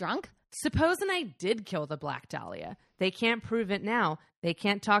 Was he drunk? Supposing I did kill the Black Dahlia. They can't prove it now. They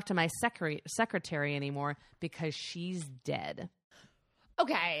can't talk to my secretary anymore because she's dead.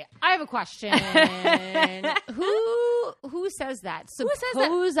 Okay, I have a question. Who says that?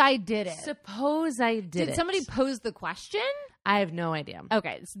 Suppose I did it. Suppose I did it. Did somebody pose the question? I have no idea.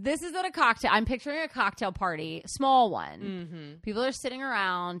 Okay, so this is at a cocktail. I'm picturing a cocktail party, small one. Mm-hmm. People are sitting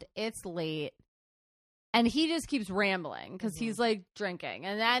around. It's late. And he just keeps rambling because he's like drinking.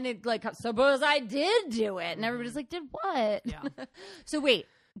 And then it like, suppose I did do it. And everybody's like, did what? Yeah. So wait,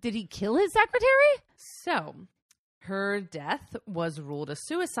 did he kill his secretary? So her death was ruled a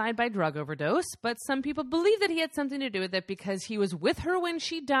suicide by drug overdose, but some people believe that he had something to do with it because he was with her when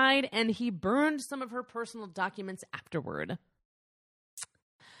she died and he burned some of her personal documents afterward.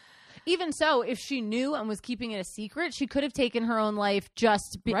 Even so, if she knew and was keeping it a secret, she could have taken her own life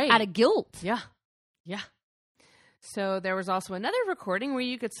just Right. out of guilt. Yeah. Yeah. So there was also another recording where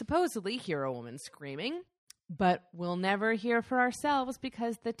you could supposedly hear a woman screaming, but we'll never hear for ourselves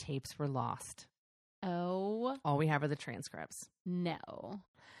because the tapes were lost. Oh, All we have are the transcripts. no.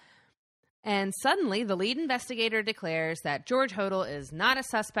 And suddenly, the lead investigator declares that George Hodel is not a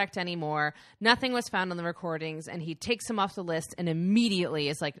suspect anymore. Nothing was found on the recordings, and he takes him off the list and immediately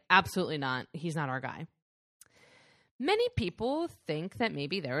is like, absolutely not. He's not our guy. Many people think that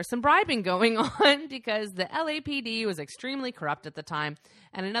maybe there was some bribing going on because the LAPD was extremely corrupt at the time.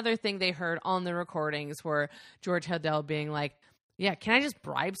 And another thing they heard on the recordings were George Hodel being like, yeah, can I just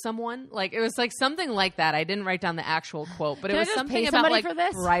bribe someone? Like, it was like something like that. I didn't write down the actual quote, but Can it I was just something pay about somebody like for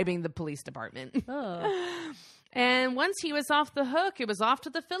this? bribing the police department. Oh. And once he was off the hook, it was off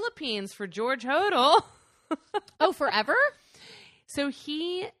to the Philippines for George Hodel. Oh, forever? So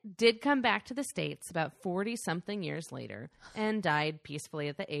he did come back to the States about 40-something years later and died peacefully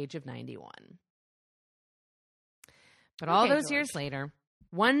at the age of 91. But all Okay, those George. years later,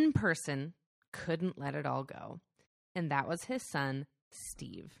 one person couldn't let it all go, and that was his son,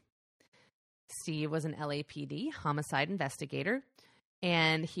 Steve. Steve was an LAPD homicide investigator,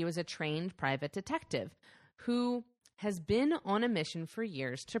 and he was a trained private detective who has been on a mission for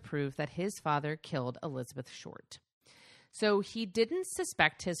years to prove that his father killed Elizabeth Short. So he didn't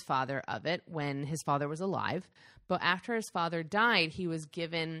suspect his father of it when his father was alive, but after his father died, he was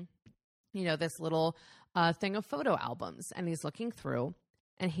given, this little thing of photo albums, and he's looking through,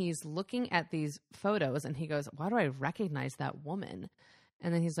 and he's looking at these photos, and he goes, why do I recognize that woman?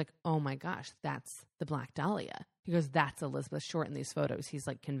 And then he's like, oh my gosh, that's the Black Dahlia. He goes, that's Elizabeth Short in these photos. He's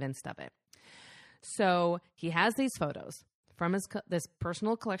like convinced of it. So he has these photos from this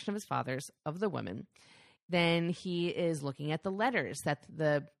personal collection of his father's of the women. Then he is looking at the letters that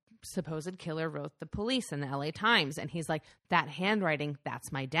the supposed killer wrote the police in the LA Times. And he's like, that handwriting,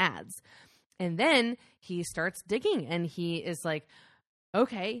 that's my dad's. And then he starts digging and he is like,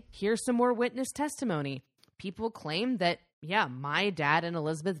 okay, here's some more witness testimony. People claim that, yeah, my dad and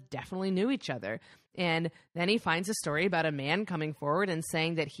Elizabeth definitely knew each other. And then he finds a story about a man coming forward and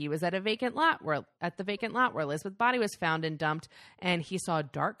saying that he was at the vacant lot where Elizabeth's body was found and dumped. And he saw a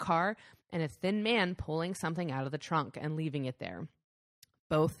dark car and a thin man pulling something out of the trunk and leaving it there.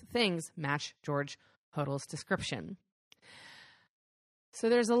 Both things match George Hodel's description. So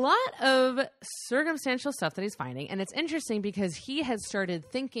there's a lot of circumstantial stuff that he's finding. And it's interesting because he had started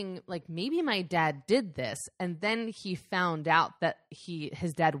thinking, like, maybe my dad did this. And then he found out that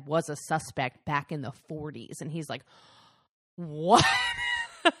his dad was a suspect back in the 40s. And he's like, what?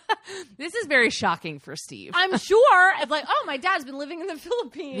 This is very shocking for Steve. I'm sure. It's like, oh, my dad's been living in the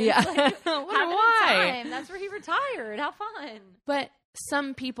Philippines. Yeah. Like, Wonder having a why. time. That's where he retired. How fun. But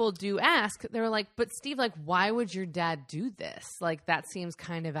some people do ask, they're like, but Steve, like, why would your dad do this? Like, that seems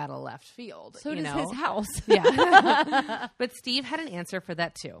kind of out of left field. So does his house. Yeah. But Steve had an answer for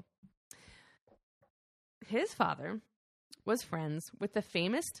that too. His father was friends with the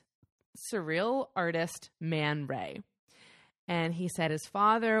famous surreal artist Man Ray. And he said his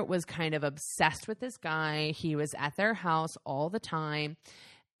father was kind of obsessed with this guy. He was at their house all the time.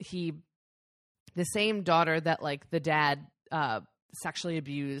 The same daughter that, like, the dad sexually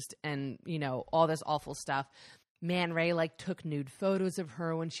abused and, all this awful stuff. Man Ray, like, took nude photos of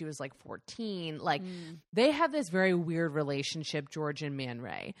her when she was, like, 14. Like, they have this very weird relationship, George and Man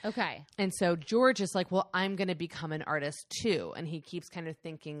Ray. Okay. And so George is like, well, I'm going to become an artist too. And he keeps kind of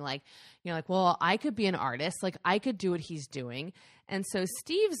thinking like, well, I could be an artist. Like, I could do what he's doing. And so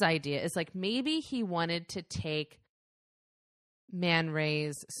Steve's idea is like, maybe he wanted to take Man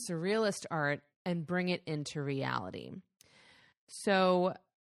Ray's surrealist art and bring it into reality. So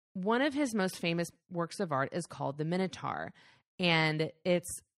one of his most famous works of art is called The Minotaur. And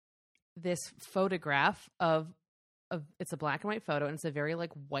it's this photograph of it's a black and white photo, and it's a very,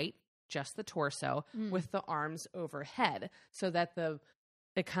 like, white, just the torso with the arms overhead so that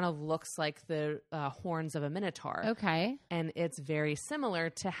it kind of looks like the horns of a minotaur. Okay. And it's very similar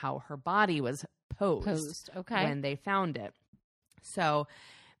to how her body was posed. Okay. When they found it. So,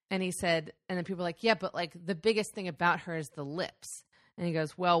 and he said, and then people were like, yeah, but, like, the biggest thing about her is the lips. And he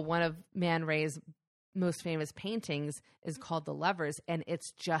goes, well, one of Man Ray's most famous paintings is called The Lovers, and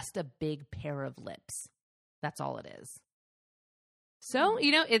it's just a big pair of lips. That's all it is. So,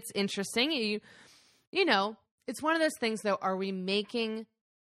 it's interesting. It's one of those things, though. Are we making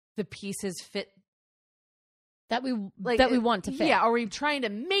the pieces fit that we want to fit? Yeah. Are we trying to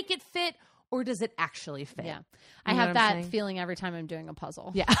make it fit, or does it actually fit? Yeah. I have that feeling every time I'm doing a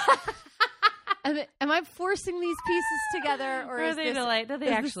puzzle. Yeah. Am I forcing these pieces together, or is they do they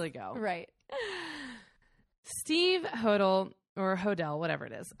actually go? Right. Steve Hodel, or Hodel, whatever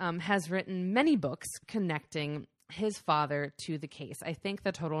it is, has written many books connecting his father to the case. I think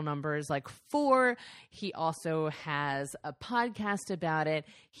the total number is like 4. He also has a podcast about it.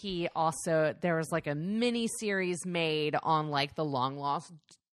 There was like a mini series made on like the long lost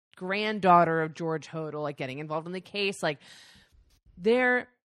granddaughter of George Hodel, like getting involved in the case. Like, there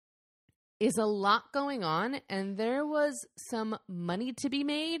is a lot going on, and there was some money to be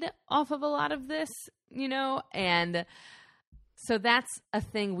made off of a lot of this, and so that's a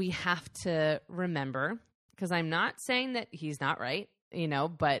thing we have to remember. Because I'm not saying that he's not right,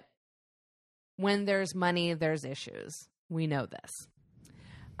 but when there's money, there's issues. We know this.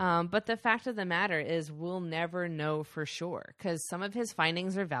 But the fact of the matter is we'll never know for sure, because some of his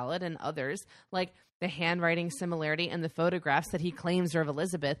findings are valid and others, like the handwriting similarity and the photographs that he claims are of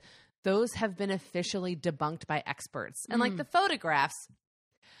Elizabeth, those have been officially debunked by experts. And like the photographs,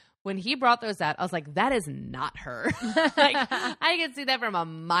 when he brought those out, I was like, that is not her. Like, I can see that from a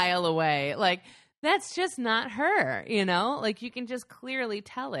mile away. Like, that's just not her, Like, you can just clearly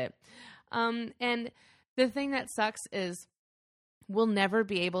tell it. And the thing that sucks is we'll never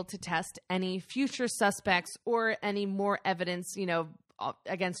be able to test any future suspects or any more evidence,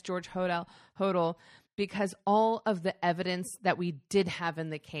 against George Hodel, because all of the evidence that we did have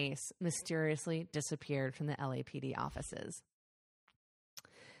in the case mysteriously disappeared from the LAPD offices.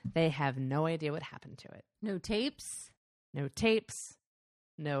 They have no idea what happened to it. No tapes.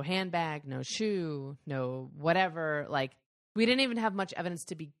 No handbag, no shoe, no whatever. Like, we didn't even have much evidence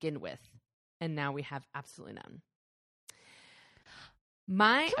to begin with. And now we have absolutely none.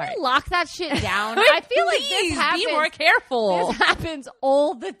 Can we lock that shit down? I feel like this happens. Be more careful. This happens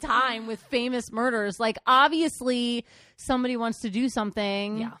all the time with famous murders. Like, obviously, somebody wants to do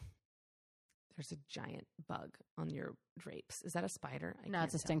something. Yeah. There's a giant bug on your drapes. Is that a spider? No,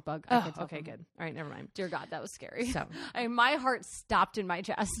 it's a stink bug. Oh, okay, good. All right, never mind. Dear God, that was scary. So, my heart stopped in my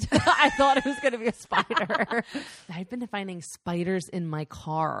chest. I thought it was going to be a spider. I've been finding spiders in my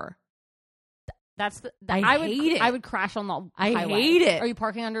car. I hate it. I would crash on the highway. I hate it. Are you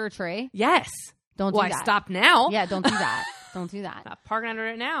parking under a tree? Yes. Don't do that. I stop now. Yeah, don't do that. Don't do that. I'm parking under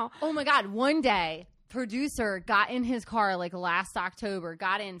it now. Oh my God. One day, producer got in his car like last October,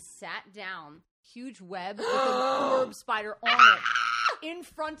 got in, sat down, huge web with an orb spider on it in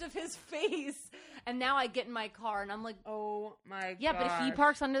front of his face. And now I get in my car and I'm like, oh my God. Yeah, but if he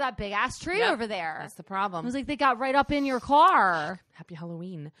parks under that big ass tree over there. That's the problem. I was like, they got right up in your car. Happy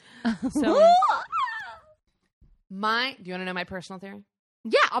Halloween. So, do you want to know my personal theory?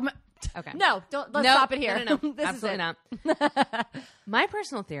 Yeah. Okay. No, let's stop it here. No. This Absolutely is not. My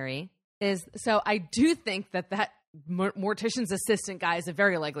personal theory is, so I do think that mortician's assistant guy is a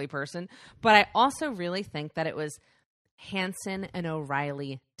very likely person, but I also really think that it was Hansen and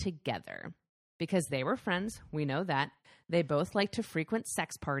O'Reilly together because they were friends. We know that. They both like to frequent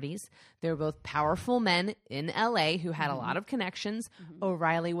sex parties. They were both powerful men in LA who had a lot of connections.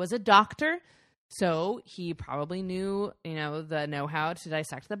 O'Reilly was a doctor, so he probably knew, the know-how to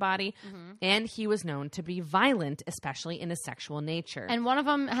dissect the body. And he was known to be violent, especially in a sexual nature. And one of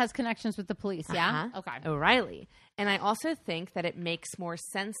them has connections with the police, yeah? Okay. O'Reilly. And I also think that it makes more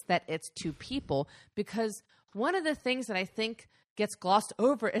sense that it's two people because one of the things that I think gets glossed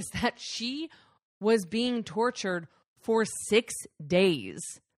over is that she was being tortured for 6 days.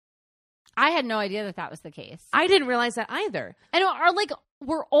 I had no idea that was the case. I didn't realize that either. And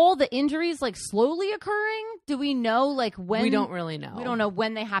were all the injuries slowly occurring? Do we know when? We don't really know. We don't know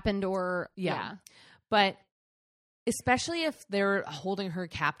when they happened or yeah. But especially if they're holding her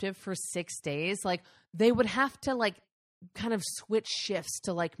captive for 6 days, they would have to kind of switch shifts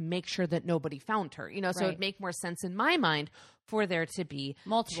to make sure that nobody found her. So it'd make more sense in my mind for there to be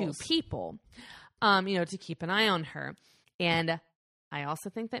multiple people. To keep an eye on her. And I also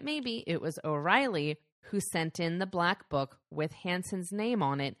think that maybe it was O'Reilly who sent in the black book with Hansen's name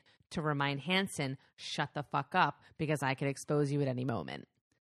on it to remind Hansen, shut the fuck up because I could expose you at any moment.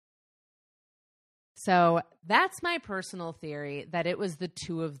 So that's my personal theory, that it was the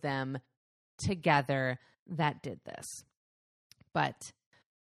two of them together that did this. But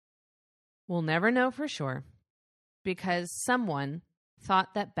we'll never know for sure because someone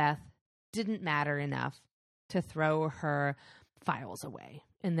thought that Beth didn't matter enough to throw her files away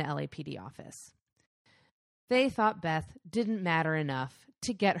in the LAPD office. They thought Beth didn't matter enough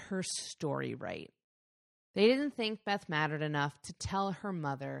to get her story right. They didn't think Beth mattered enough to tell her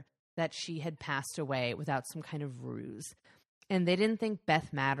mother that she had passed away without some kind of ruse. And they didn't think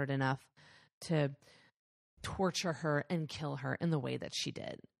Beth mattered enough to torture her and kill her in the way that she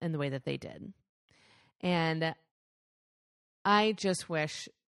did, in the way that they did. And I just wish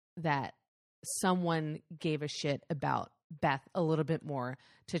that someone gave a shit about Beth a little bit more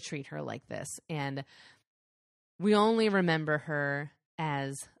to treat her like this. And we only remember her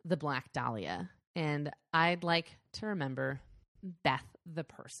as the Black Dahlia. And I'd like to remember Beth the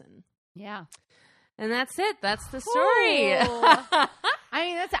person. Yeah. And that's it. That's the story.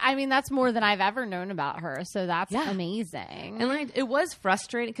 That's more than I've ever known about her. So that's amazing. And like, it was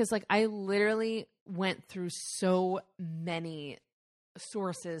frustrating because like I literally went through so many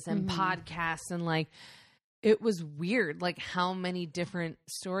sources and podcasts, and like it was weird like how many different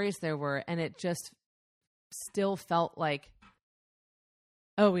stories there were, and it just still felt like,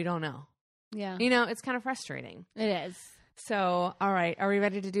 oh, we don't know. Yeah. You know, it's kind of frustrating. It is. So, all right. Are we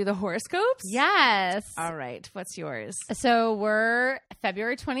ready to do the horoscopes? Yes. All right. What's yours? So we're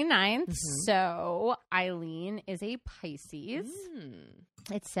February 29th. So Eileen is a Pisces.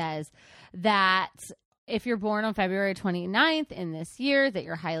 It says that if you're born on February 29th in this year, that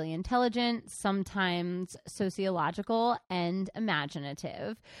you're highly intelligent, sometimes sociological, and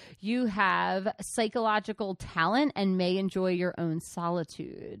imaginative. You have psychological talent and may enjoy your own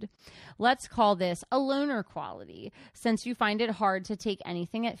solitude. Let's call this a loner quality. Since you find it hard to take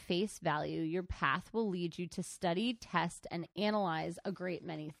anything at face value, your path will lead you to study, test, and analyze a great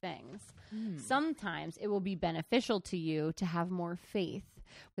many things. Sometimes it will be beneficial to you to have more faith.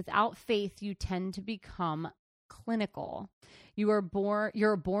 Without faith, you tend to become clinical. You're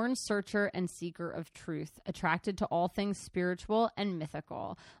a born searcher and seeker of truth, attracted to all things spiritual and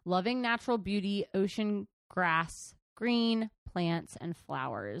mythical, loving natural beauty, ocean, grass, green, plants, and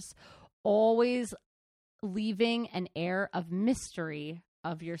flowers, always leaving an air of mystery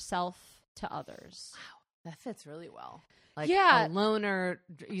of yourself to others. Wow, that fits really well. Like a loner.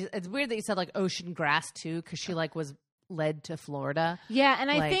 It's weird that you said like ocean grass too, because she like was led to Florida. Yeah,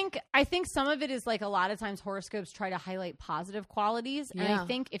 and I think some of it is like a lot of times horoscopes try to highlight positive qualities, and I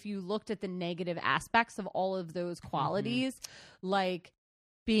think if you looked at the negative aspects of all of those qualities, like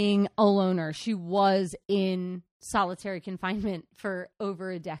being a loner, she was in solitary confinement for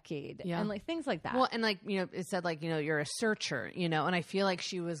over a decade, and like things like that. Well, and like, you know, it said like, you know, you're a searcher, you know, and I feel like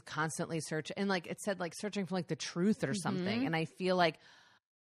she was constantly searching, and like it said like searching for like the truth or something, and I feel like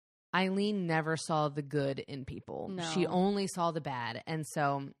Eileen never saw the good in people. No. She only saw the bad. And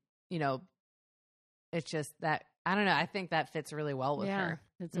so, you know, it's just that, I don't know. I think that fits really well with her.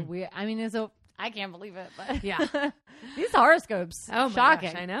 It's a weird, I mean, I can't believe it, but yeah. These horoscopes. Oh, my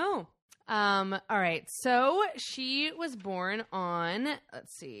shocking. gosh, I know. All right. So she was born on,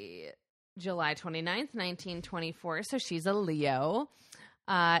 let's see, July 29th, 1924. So she's a Leo.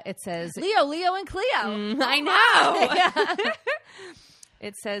 It says Leo and Cleo. I know.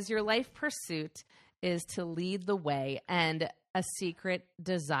 It says your life pursuit is to lead the way and a secret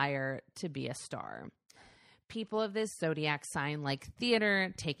desire to be a star. People of this zodiac sign like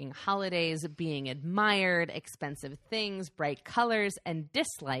theater, taking holidays, being admired, expensive things, bright colors, and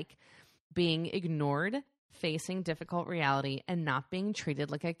dislike being ignored, facing difficult reality, and not being treated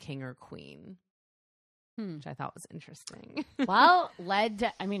like a king or queen. Which I thought was interesting. Well,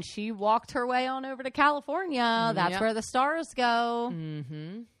 she walked her way on over to California. That's where the stars go.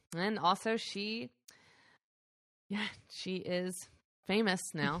 Mm-hmm. And also she is famous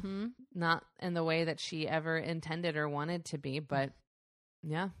now. Not in the way that she ever intended or wanted to be, but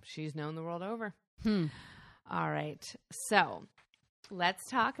yeah, she's known the world over. All right. So let's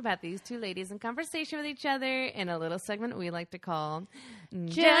talk about these two ladies in conversation with each other in a little segment we like to call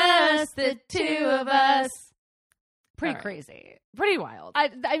Just the Two of Us. Pretty crazy. Pretty wild.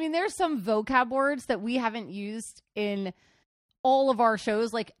 I mean, there's some vocab words that we haven't used in all of our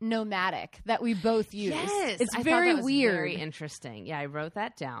shows, like nomadic, that we both use. Yes. It's very weird. Very interesting. Yeah, I wrote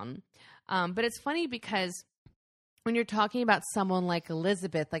that down. But it's funny because when you're talking about someone like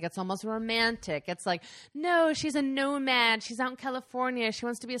Elizabeth, like it's almost romantic. It's like, no, she's a nomad. She's out in California. She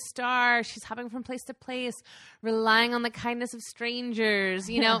wants to be a star. She's hopping from place to place, relying on the kindness of strangers,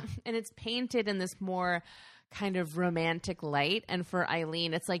 you know, and it's painted in this more kind of romantic light. And for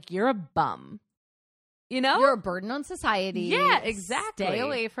Eileen, it's like, you're a bum. You know? You're a burden on society. Yeah, exactly. Stay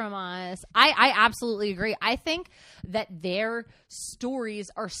away from us. I absolutely agree. I think that their stories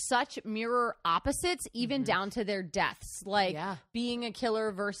are such mirror opposites, even down to their deaths. Like being a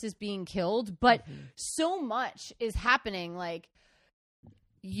killer versus being killed. But so much is happening. Like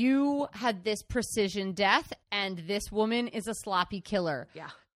you had this precision death and this woman is a sloppy killer. Yeah.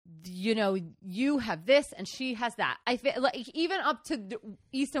 You know, you have this and she has that. I feel like even up to the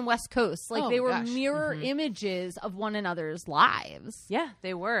East and West Coast, like they were mirror images of one another's lives. Yeah,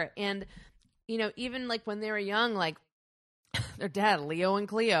 they were. And, you know, even like when they were young, like their dad, Leo and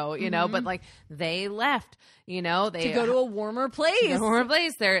Cleo, you know, but like they left, you know, they to go to a warmer place.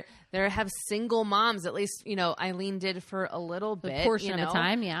 They have single moms. At least, you know, Eileen did for a little bit, portion of the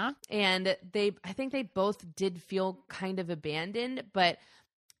time. Yeah. And I think they both did feel kind of abandoned, but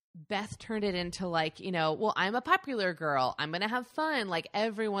Beth turned it into like, you know, well, I'm a popular girl. I'm going to have fun. Like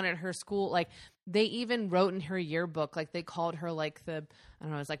everyone at her school, like they even wrote in her yearbook, like they called her like I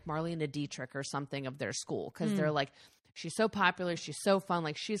don't know, it's like Marlena Dietrich or something of their school. Cause they're like, she's so popular. She's so fun.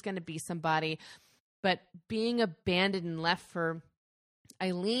 Like she's going to be somebody. But being abandoned and left for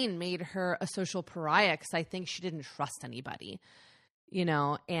Eileen made her a social pariah because I think she didn't trust anybody, you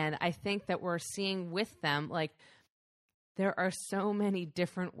know? And I think that we're seeing with them, like, there are so many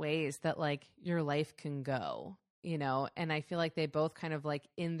different ways that like your life can go, you know? And I feel like they both kind of like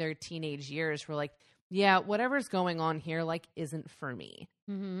in their teenage years were like, yeah, whatever's going on here, like isn't for me.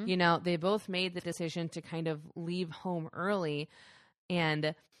 Mm-hmm. You know, they both made the decision to kind of leave home early.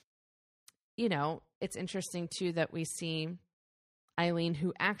 And, you know, it's interesting too that we see Eileen,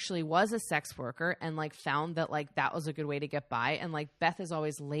 who actually was a sex worker and like found that like that was a good way to get by. And like Beth is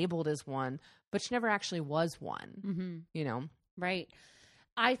always labeled as one, but she never actually was one, you know? Right.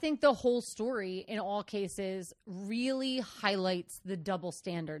 I think the whole story in all cases really highlights the double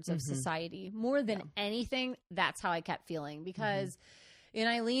standards of society more than anything. That's how I kept feeling because in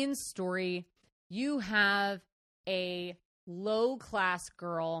Eileen's story, you have a low class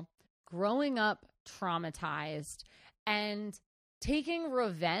girl growing up traumatized and taking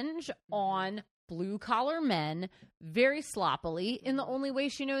revenge on blue collar men very sloppily in the only way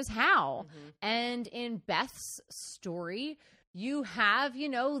she knows how. And in Beth's story, you have, you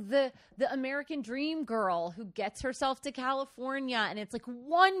know, the American dream girl who gets herself to California and it's like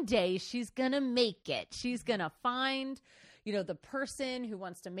one day she's going to make it. She's going to find, you know, the person who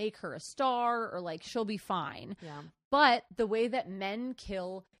wants to make her a star or like she'll be fine. Yeah. But the way that men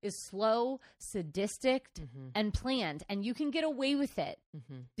kill is slow, sadistic, and planned. And you can get away with it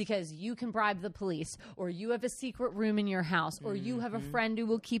because you can bribe the police or you have a secret room in your house or you have a friend who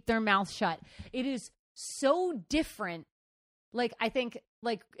will keep their mouth shut. It is so different. Like, I think,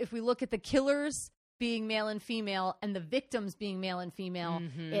 like, if we look at the killers being male and female and the victims being male and female,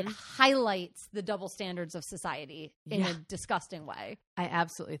 it highlights the double standards of society in a disgusting way. I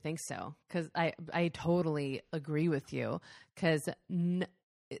absolutely think so. Cause I totally agree with you. Cause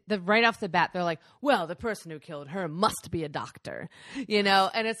right off the bat, they're like, well, the person who killed her must be a doctor, you know?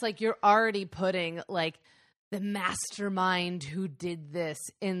 And it's like, you're already putting like the mastermind who did this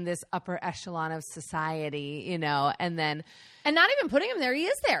in this upper echelon of society, you know, and not even putting him there. He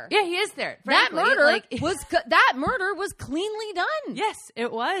is there. Yeah, he is there. Frankly, that murder was cleanly done. Yes,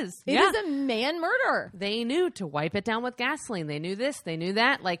 it was. It is a man murder. They knew to wipe it down with gasoline. They knew this. They knew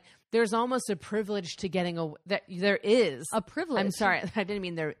that. Like, there's almost a privilege to getting away. There is a privilege. I'm sorry, I didn't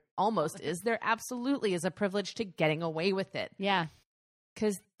mean there almost is. There absolutely is a privilege to getting away with it. Yeah.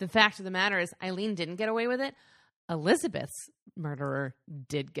 Because the fact of the matter is, Eileen didn't get away with it. Elizabeth's murderer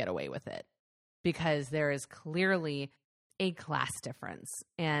did get away with it because there is clearly a class difference.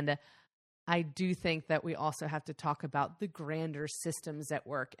 And I do think that we also have to talk about the grander systems at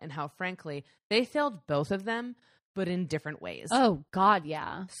work and how, frankly, they failed both of them, but in different ways. Oh, God,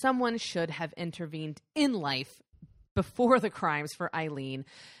 yeah. Someone should have intervened in life before the crimes for Eileen.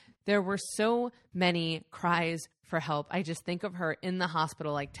 There were so many cries for help. I just think of her in the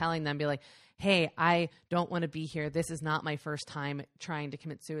hospital, like telling them, be like, hey, I don't want to be here. This is not my first time trying to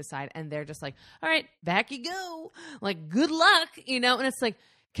commit suicide. And they're just like, all right, back you go. Like, good luck, you know? And it's like,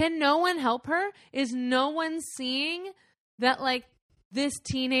 can no one help her? Is no one seeing that, like, this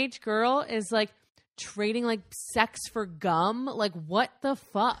teenage girl is, like, trading, like, sex for gum? Like, what the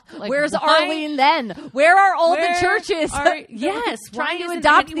fuck? Like, where's Arlene then? Where are all the churches trying to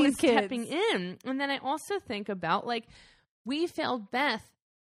adopt these kids? Stepping in. And then I also think about, like, we failed Beth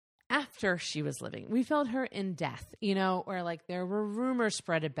after she was living. We failed her in death, you know, where like there were rumors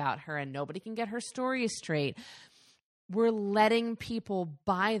spread about her and nobody can get her story straight. We're letting people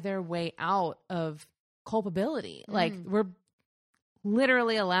buy their way out of culpability. Like we're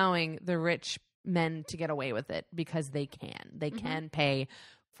literally allowing the rich men to get away with it because they can. They can pay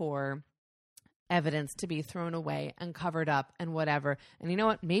for evidence to be thrown away and covered up and whatever. And you know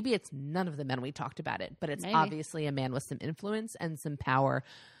what? Maybe it's none of the men we talked about it, but it's obviously a man with some influence and some power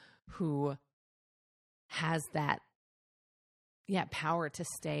who has that, power to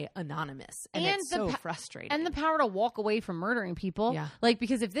stay anonymous. And it's so frustrating. And the power to walk away from murdering people. Yeah. Like,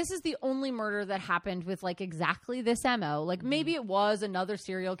 because if this is the only murder that happened with like exactly this MO, like maybe it was another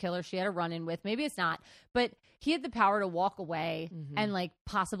serial killer she had a run in with, maybe it's not, but he had the power to walk away and like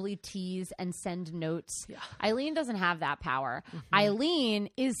possibly tease and send notes. Yeah. Eileen doesn't have that power. Eileen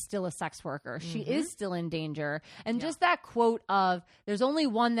is still a sex worker. She is still in danger. And just that quote of, there's only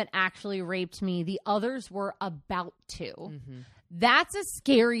one that actually raped me, the others were about to. That's a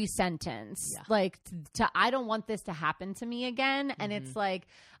scary sentence. Yeah. Like, to I don't want this to happen to me again. And it's like,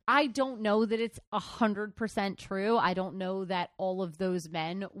 I don't know that it's 100% true. I don't know that all of those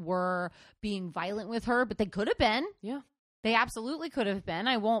men were being violent with her, but they could have been. Yeah. They absolutely could have been.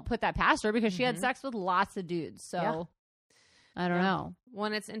 I won't put that past her because she had sex with lots of dudes. So I don't know.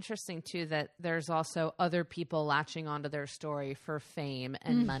 Well, it's interesting too that there's also other people latching onto their story for fame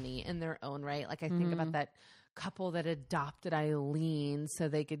and money in their own right. Like I think about that couple that adopted Eileen so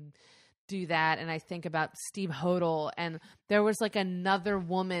they could do that. And I think about Steve Hodel, and there was like another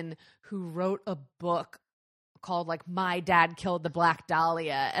woman who wrote a book called like My Dad Killed the Black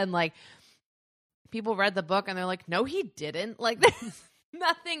Dahlia. And like people read the book and they're like, no, he didn't. Like there's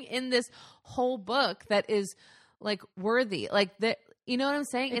nothing in this whole book that is like worthy. Like that. You know what I'm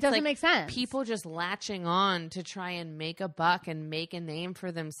saying? It doesn't make sense. People just latching on to try and make a buck and make a name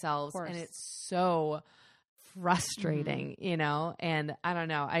for themselves. And it's so frustrating, you know? And I don't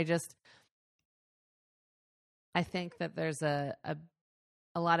know. I think that there's a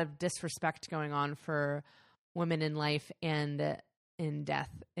lot of disrespect going on for women in life and in death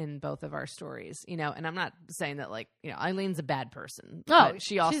in both of our stories, you know? And I'm not saying that like, you know, Eileen's a bad person. Oh,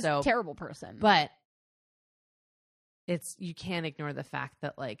 she's a terrible person. But you can't ignore the fact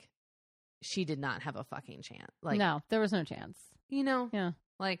that like she did not have a fucking chance. Like, no, there was no chance. You know? Yeah.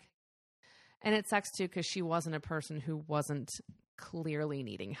 Like, and it sucks too because she wasn't a person who wasn't clearly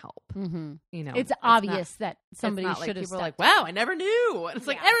needing help. You know, it's obvious that somebody should have. People are like, "Wow, I never knew." And it's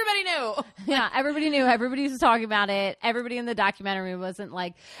like everybody knew. Yeah, everybody knew. Everybody was talking about it. Everybody in the documentary wasn't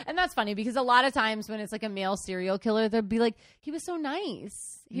like, and that's funny because a lot of times when it's like a male serial killer, they'll be like, "He was so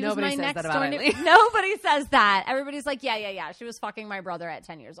nice." Nobody says that about Eileen. Nobody says that. Everybody's like, yeah. She was fucking my brother at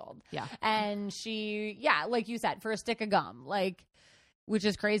 10 years old. Yeah. And she, like you said, for a stick of gum, like, which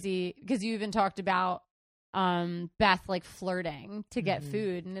is crazy because you even talked about Beth like flirting to get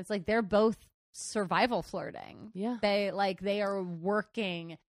food. And it's like, they're both survival flirting. Yeah. They are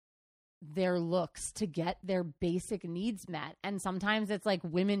working their looks to get their basic needs met. And sometimes it's like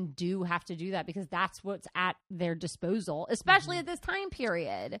women do have to do that because that's what's at their disposal, especially at this time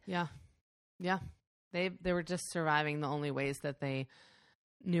period. Yeah. Yeah. They were just surviving the only ways that they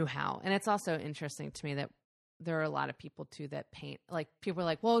knew how. And it's also interesting to me that there are a lot of people too that paint, like people are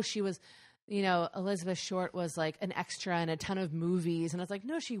like, well, she was, you know, Elizabeth Short was like an extra in a ton of movies. And I was like,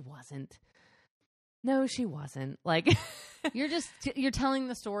 no, she wasn't. No, she wasn't. Like, you're telling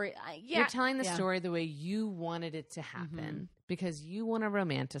the story. You're telling the story the way you wanted it to happen because you want to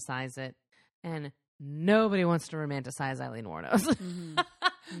romanticize it, and nobody wants to romanticize Eileen Wuornos.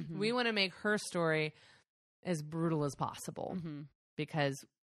 We want to make her story as brutal as possible because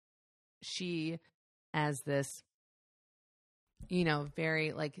she, as this, you know,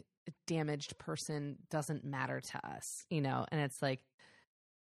 very like damaged person, doesn't matter to us, you know, and it's like.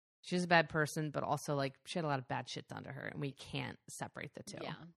 She's a bad person, but also like she had a lot of bad shit done to her, and we can't separate the two.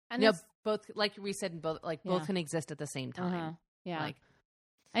 Yeah, and you know, both, like we said, both can exist at the same time. Yeah, like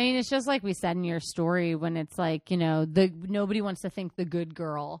I mean, it's just like we said in your story when it's like, you know, nobody wants to think the good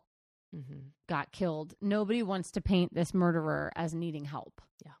girl got killed. Nobody wants to paint this murderer as needing help.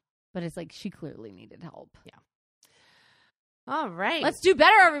 Yeah, but it's like she clearly needed help. Yeah. All right. Let's do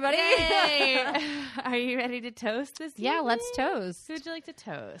better, everybody. Are you ready to toast this evening? Yeah, let's toast. Who would you like to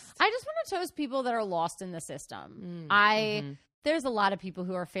toast? I just want to toast people that are lost in the system. There's a lot of people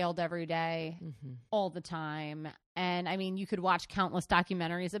who are failed every day, all the time. And I mean, you could watch countless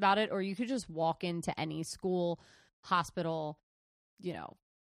documentaries about it, or you could just walk into any school, hospital, you know,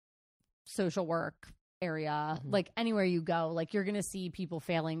 social work area, like anywhere you go, like you're going to see people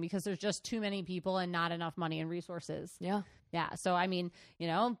failing because there's just too many people and not enough money and resources. Yeah. Yeah. So, I mean, you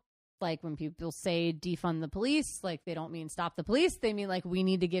know, like when people say defund the police, like they don't mean stop the police. They mean like we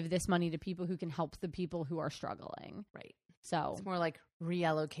need to give this money to people who can help the people who are struggling. Right. So it's more like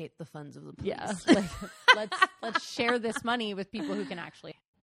reallocate the funds of the police. Yeah. Like, let's share this money with people who can actually.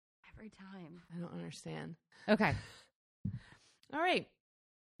 Every time. I don't understand. Okay. All right.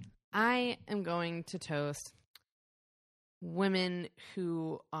 I am going to toast women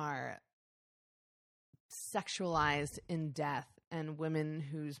who are sexualized in death and women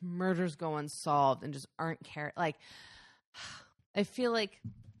whose murders go unsolved and just aren't cared. Like, I feel like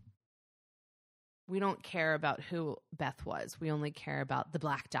we don't care about who Beth was. We only care about the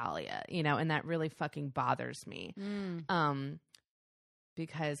Black Dahlia, you know, and that really fucking bothers me.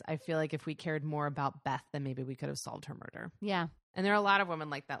 Because I feel like if we cared more about Beth, then maybe we could have solved her murder. Yeah. And there are a lot of women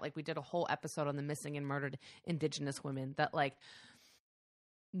like that. Like, we did a whole episode on the missing and murdered Indigenous women that, like,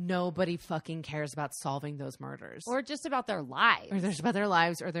 nobody fucking cares about solving those murders. Or just about their lives. Or just about their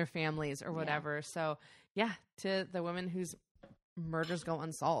lives or their families or whatever. Yeah. So, yeah, to the women whose murders go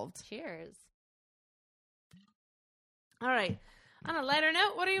unsolved. Cheers. All right. On a lighter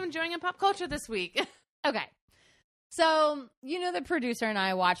note, what are you enjoying in pop culture this week? Okay. So, you know, the producer and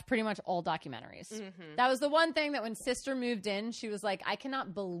I watch pretty much all documentaries. Mm-hmm. That was the one thing that when Sister moved in, she was like, I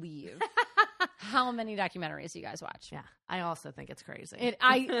cannot believe how many documentaries you guys watch. Yeah. I also think it's crazy.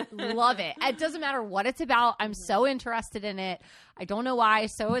 I love it. It doesn't matter what it's about. I'm so interested in it. I don't know why.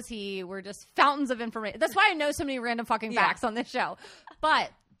 So is he. We're just fountains of information. That's why I know so many random fucking facts on this show. But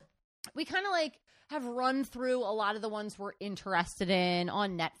we kind of like have run through a lot of the ones we're interested in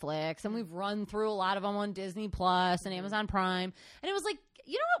on Netflix, and we've run through a lot of them on Disney Plus and Amazon Prime. And it was like,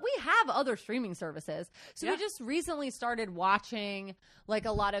 you know what? We have other streaming services. So we just recently started watching like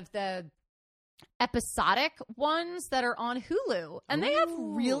a lot of the episodic ones that are on Hulu, and they have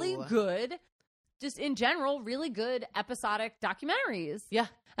really good, just in general, really good episodic documentaries. Yeah.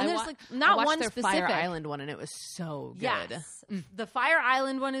 And there's like not one their specific. Fire Island one, and it was so good. Yes. The Fire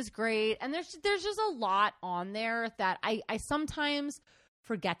Island one is great. And there's just a lot on there that I sometimes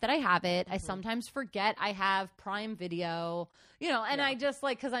forget that I have it. I sometimes forget I have Prime Video, you know, and I just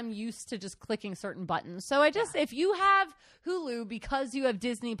like, because I'm used to just clicking certain buttons. So I just, if you have Hulu because you have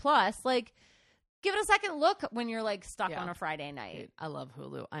Disney Plus, like, give it a second look when you're like stuck on a Friday night. Dude, I love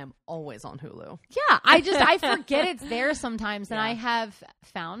Hulu. I am always on Hulu. Yeah, I forget it's there sometimes, and I have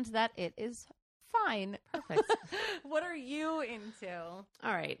found that it is fine. Perfect. What are you into? All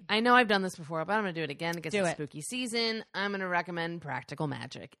right. I know I've done this before, but I'm going to do it again because it's spooky season. I'm going to recommend Practical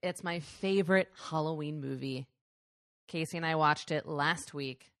Magic. It's my favorite Halloween movie. Casey and I watched it last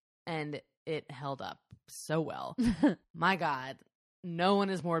week, and it held up so well. My God. No one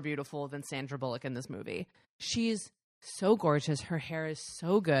is more beautiful than Sandra Bullock in this movie. She's so gorgeous. Her hair is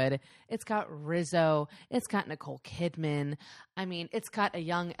so good. It's got Rizzo. It's got Nicole Kidman. I mean, it's got a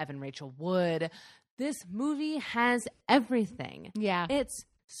young Evan Rachel Wood. This movie has everything. Yeah. It's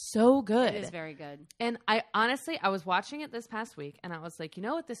so good. It is very good. And I was watching it this past week, and I was like, you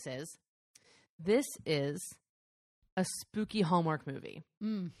know what this is? This is a spooky Hallmark movie.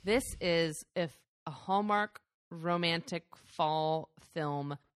 This is if a Hallmark romantic fall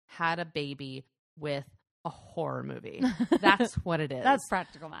film had a baby with a horror movie. That's what it is. That's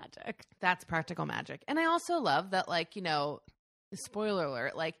Practical Magic. That's Practical Magic. And I also love that, like, you know, spoiler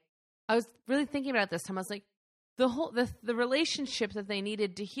alert, like, I was really thinking about it this time. I was like, the relationship that they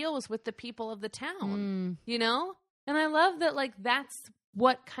needed to heal was with the people of the town, you know? And I love that, like, that's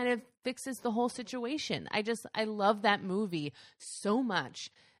what kind of fixes the whole situation. I love that movie so much.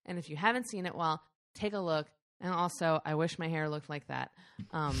 And if you haven't seen it, well, take a look. And also, I wish my hair looked like that.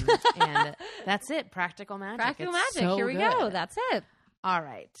 And that's it. Practical Magic. Practical Magic. So here we go. That's it. All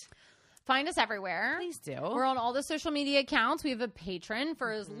right. Find us everywhere. Please do. We're on all the social media accounts. We have a Patreon.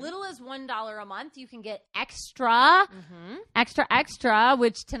 For as little as $1 a month, you can get extra,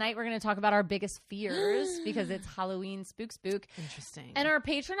 which tonight we're going to talk about our biggest fears because it's Halloween spook. Interesting. And our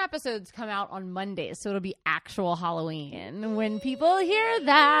Patreon episodes come out on Mondays, so it'll be actual Halloween when people hear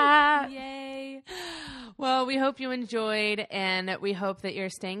that. Yay. Well, we hope you enjoyed, and we hope that you're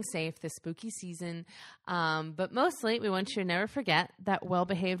staying safe this spooky season. But mostly, we want you to never forget that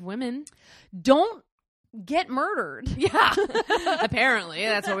well-behaved women don't get murdered. Yeah. Apparently.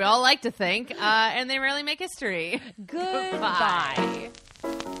 That's what we all like to think. And they rarely make history. Goodbye.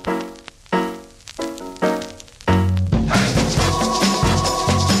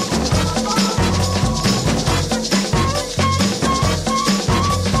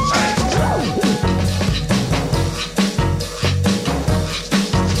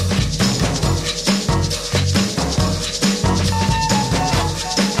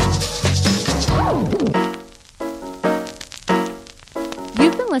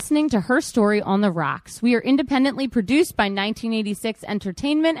 Listening to Her Story on the Rocks. We are independently produced by 1986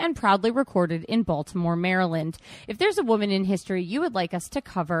 Entertainment and proudly recorded in Baltimore, Maryland. If there's a woman in history you would like us to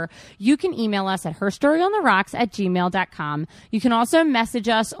cover, you can email us at herstoryontheRocks@gmail.com. You can also message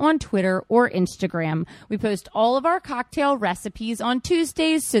us on Twitter or Instagram. We post all of our cocktail recipes on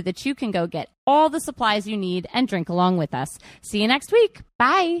Tuesdays so that you can go get all the supplies you need and drink along with us. See you next week.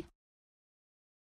 Bye.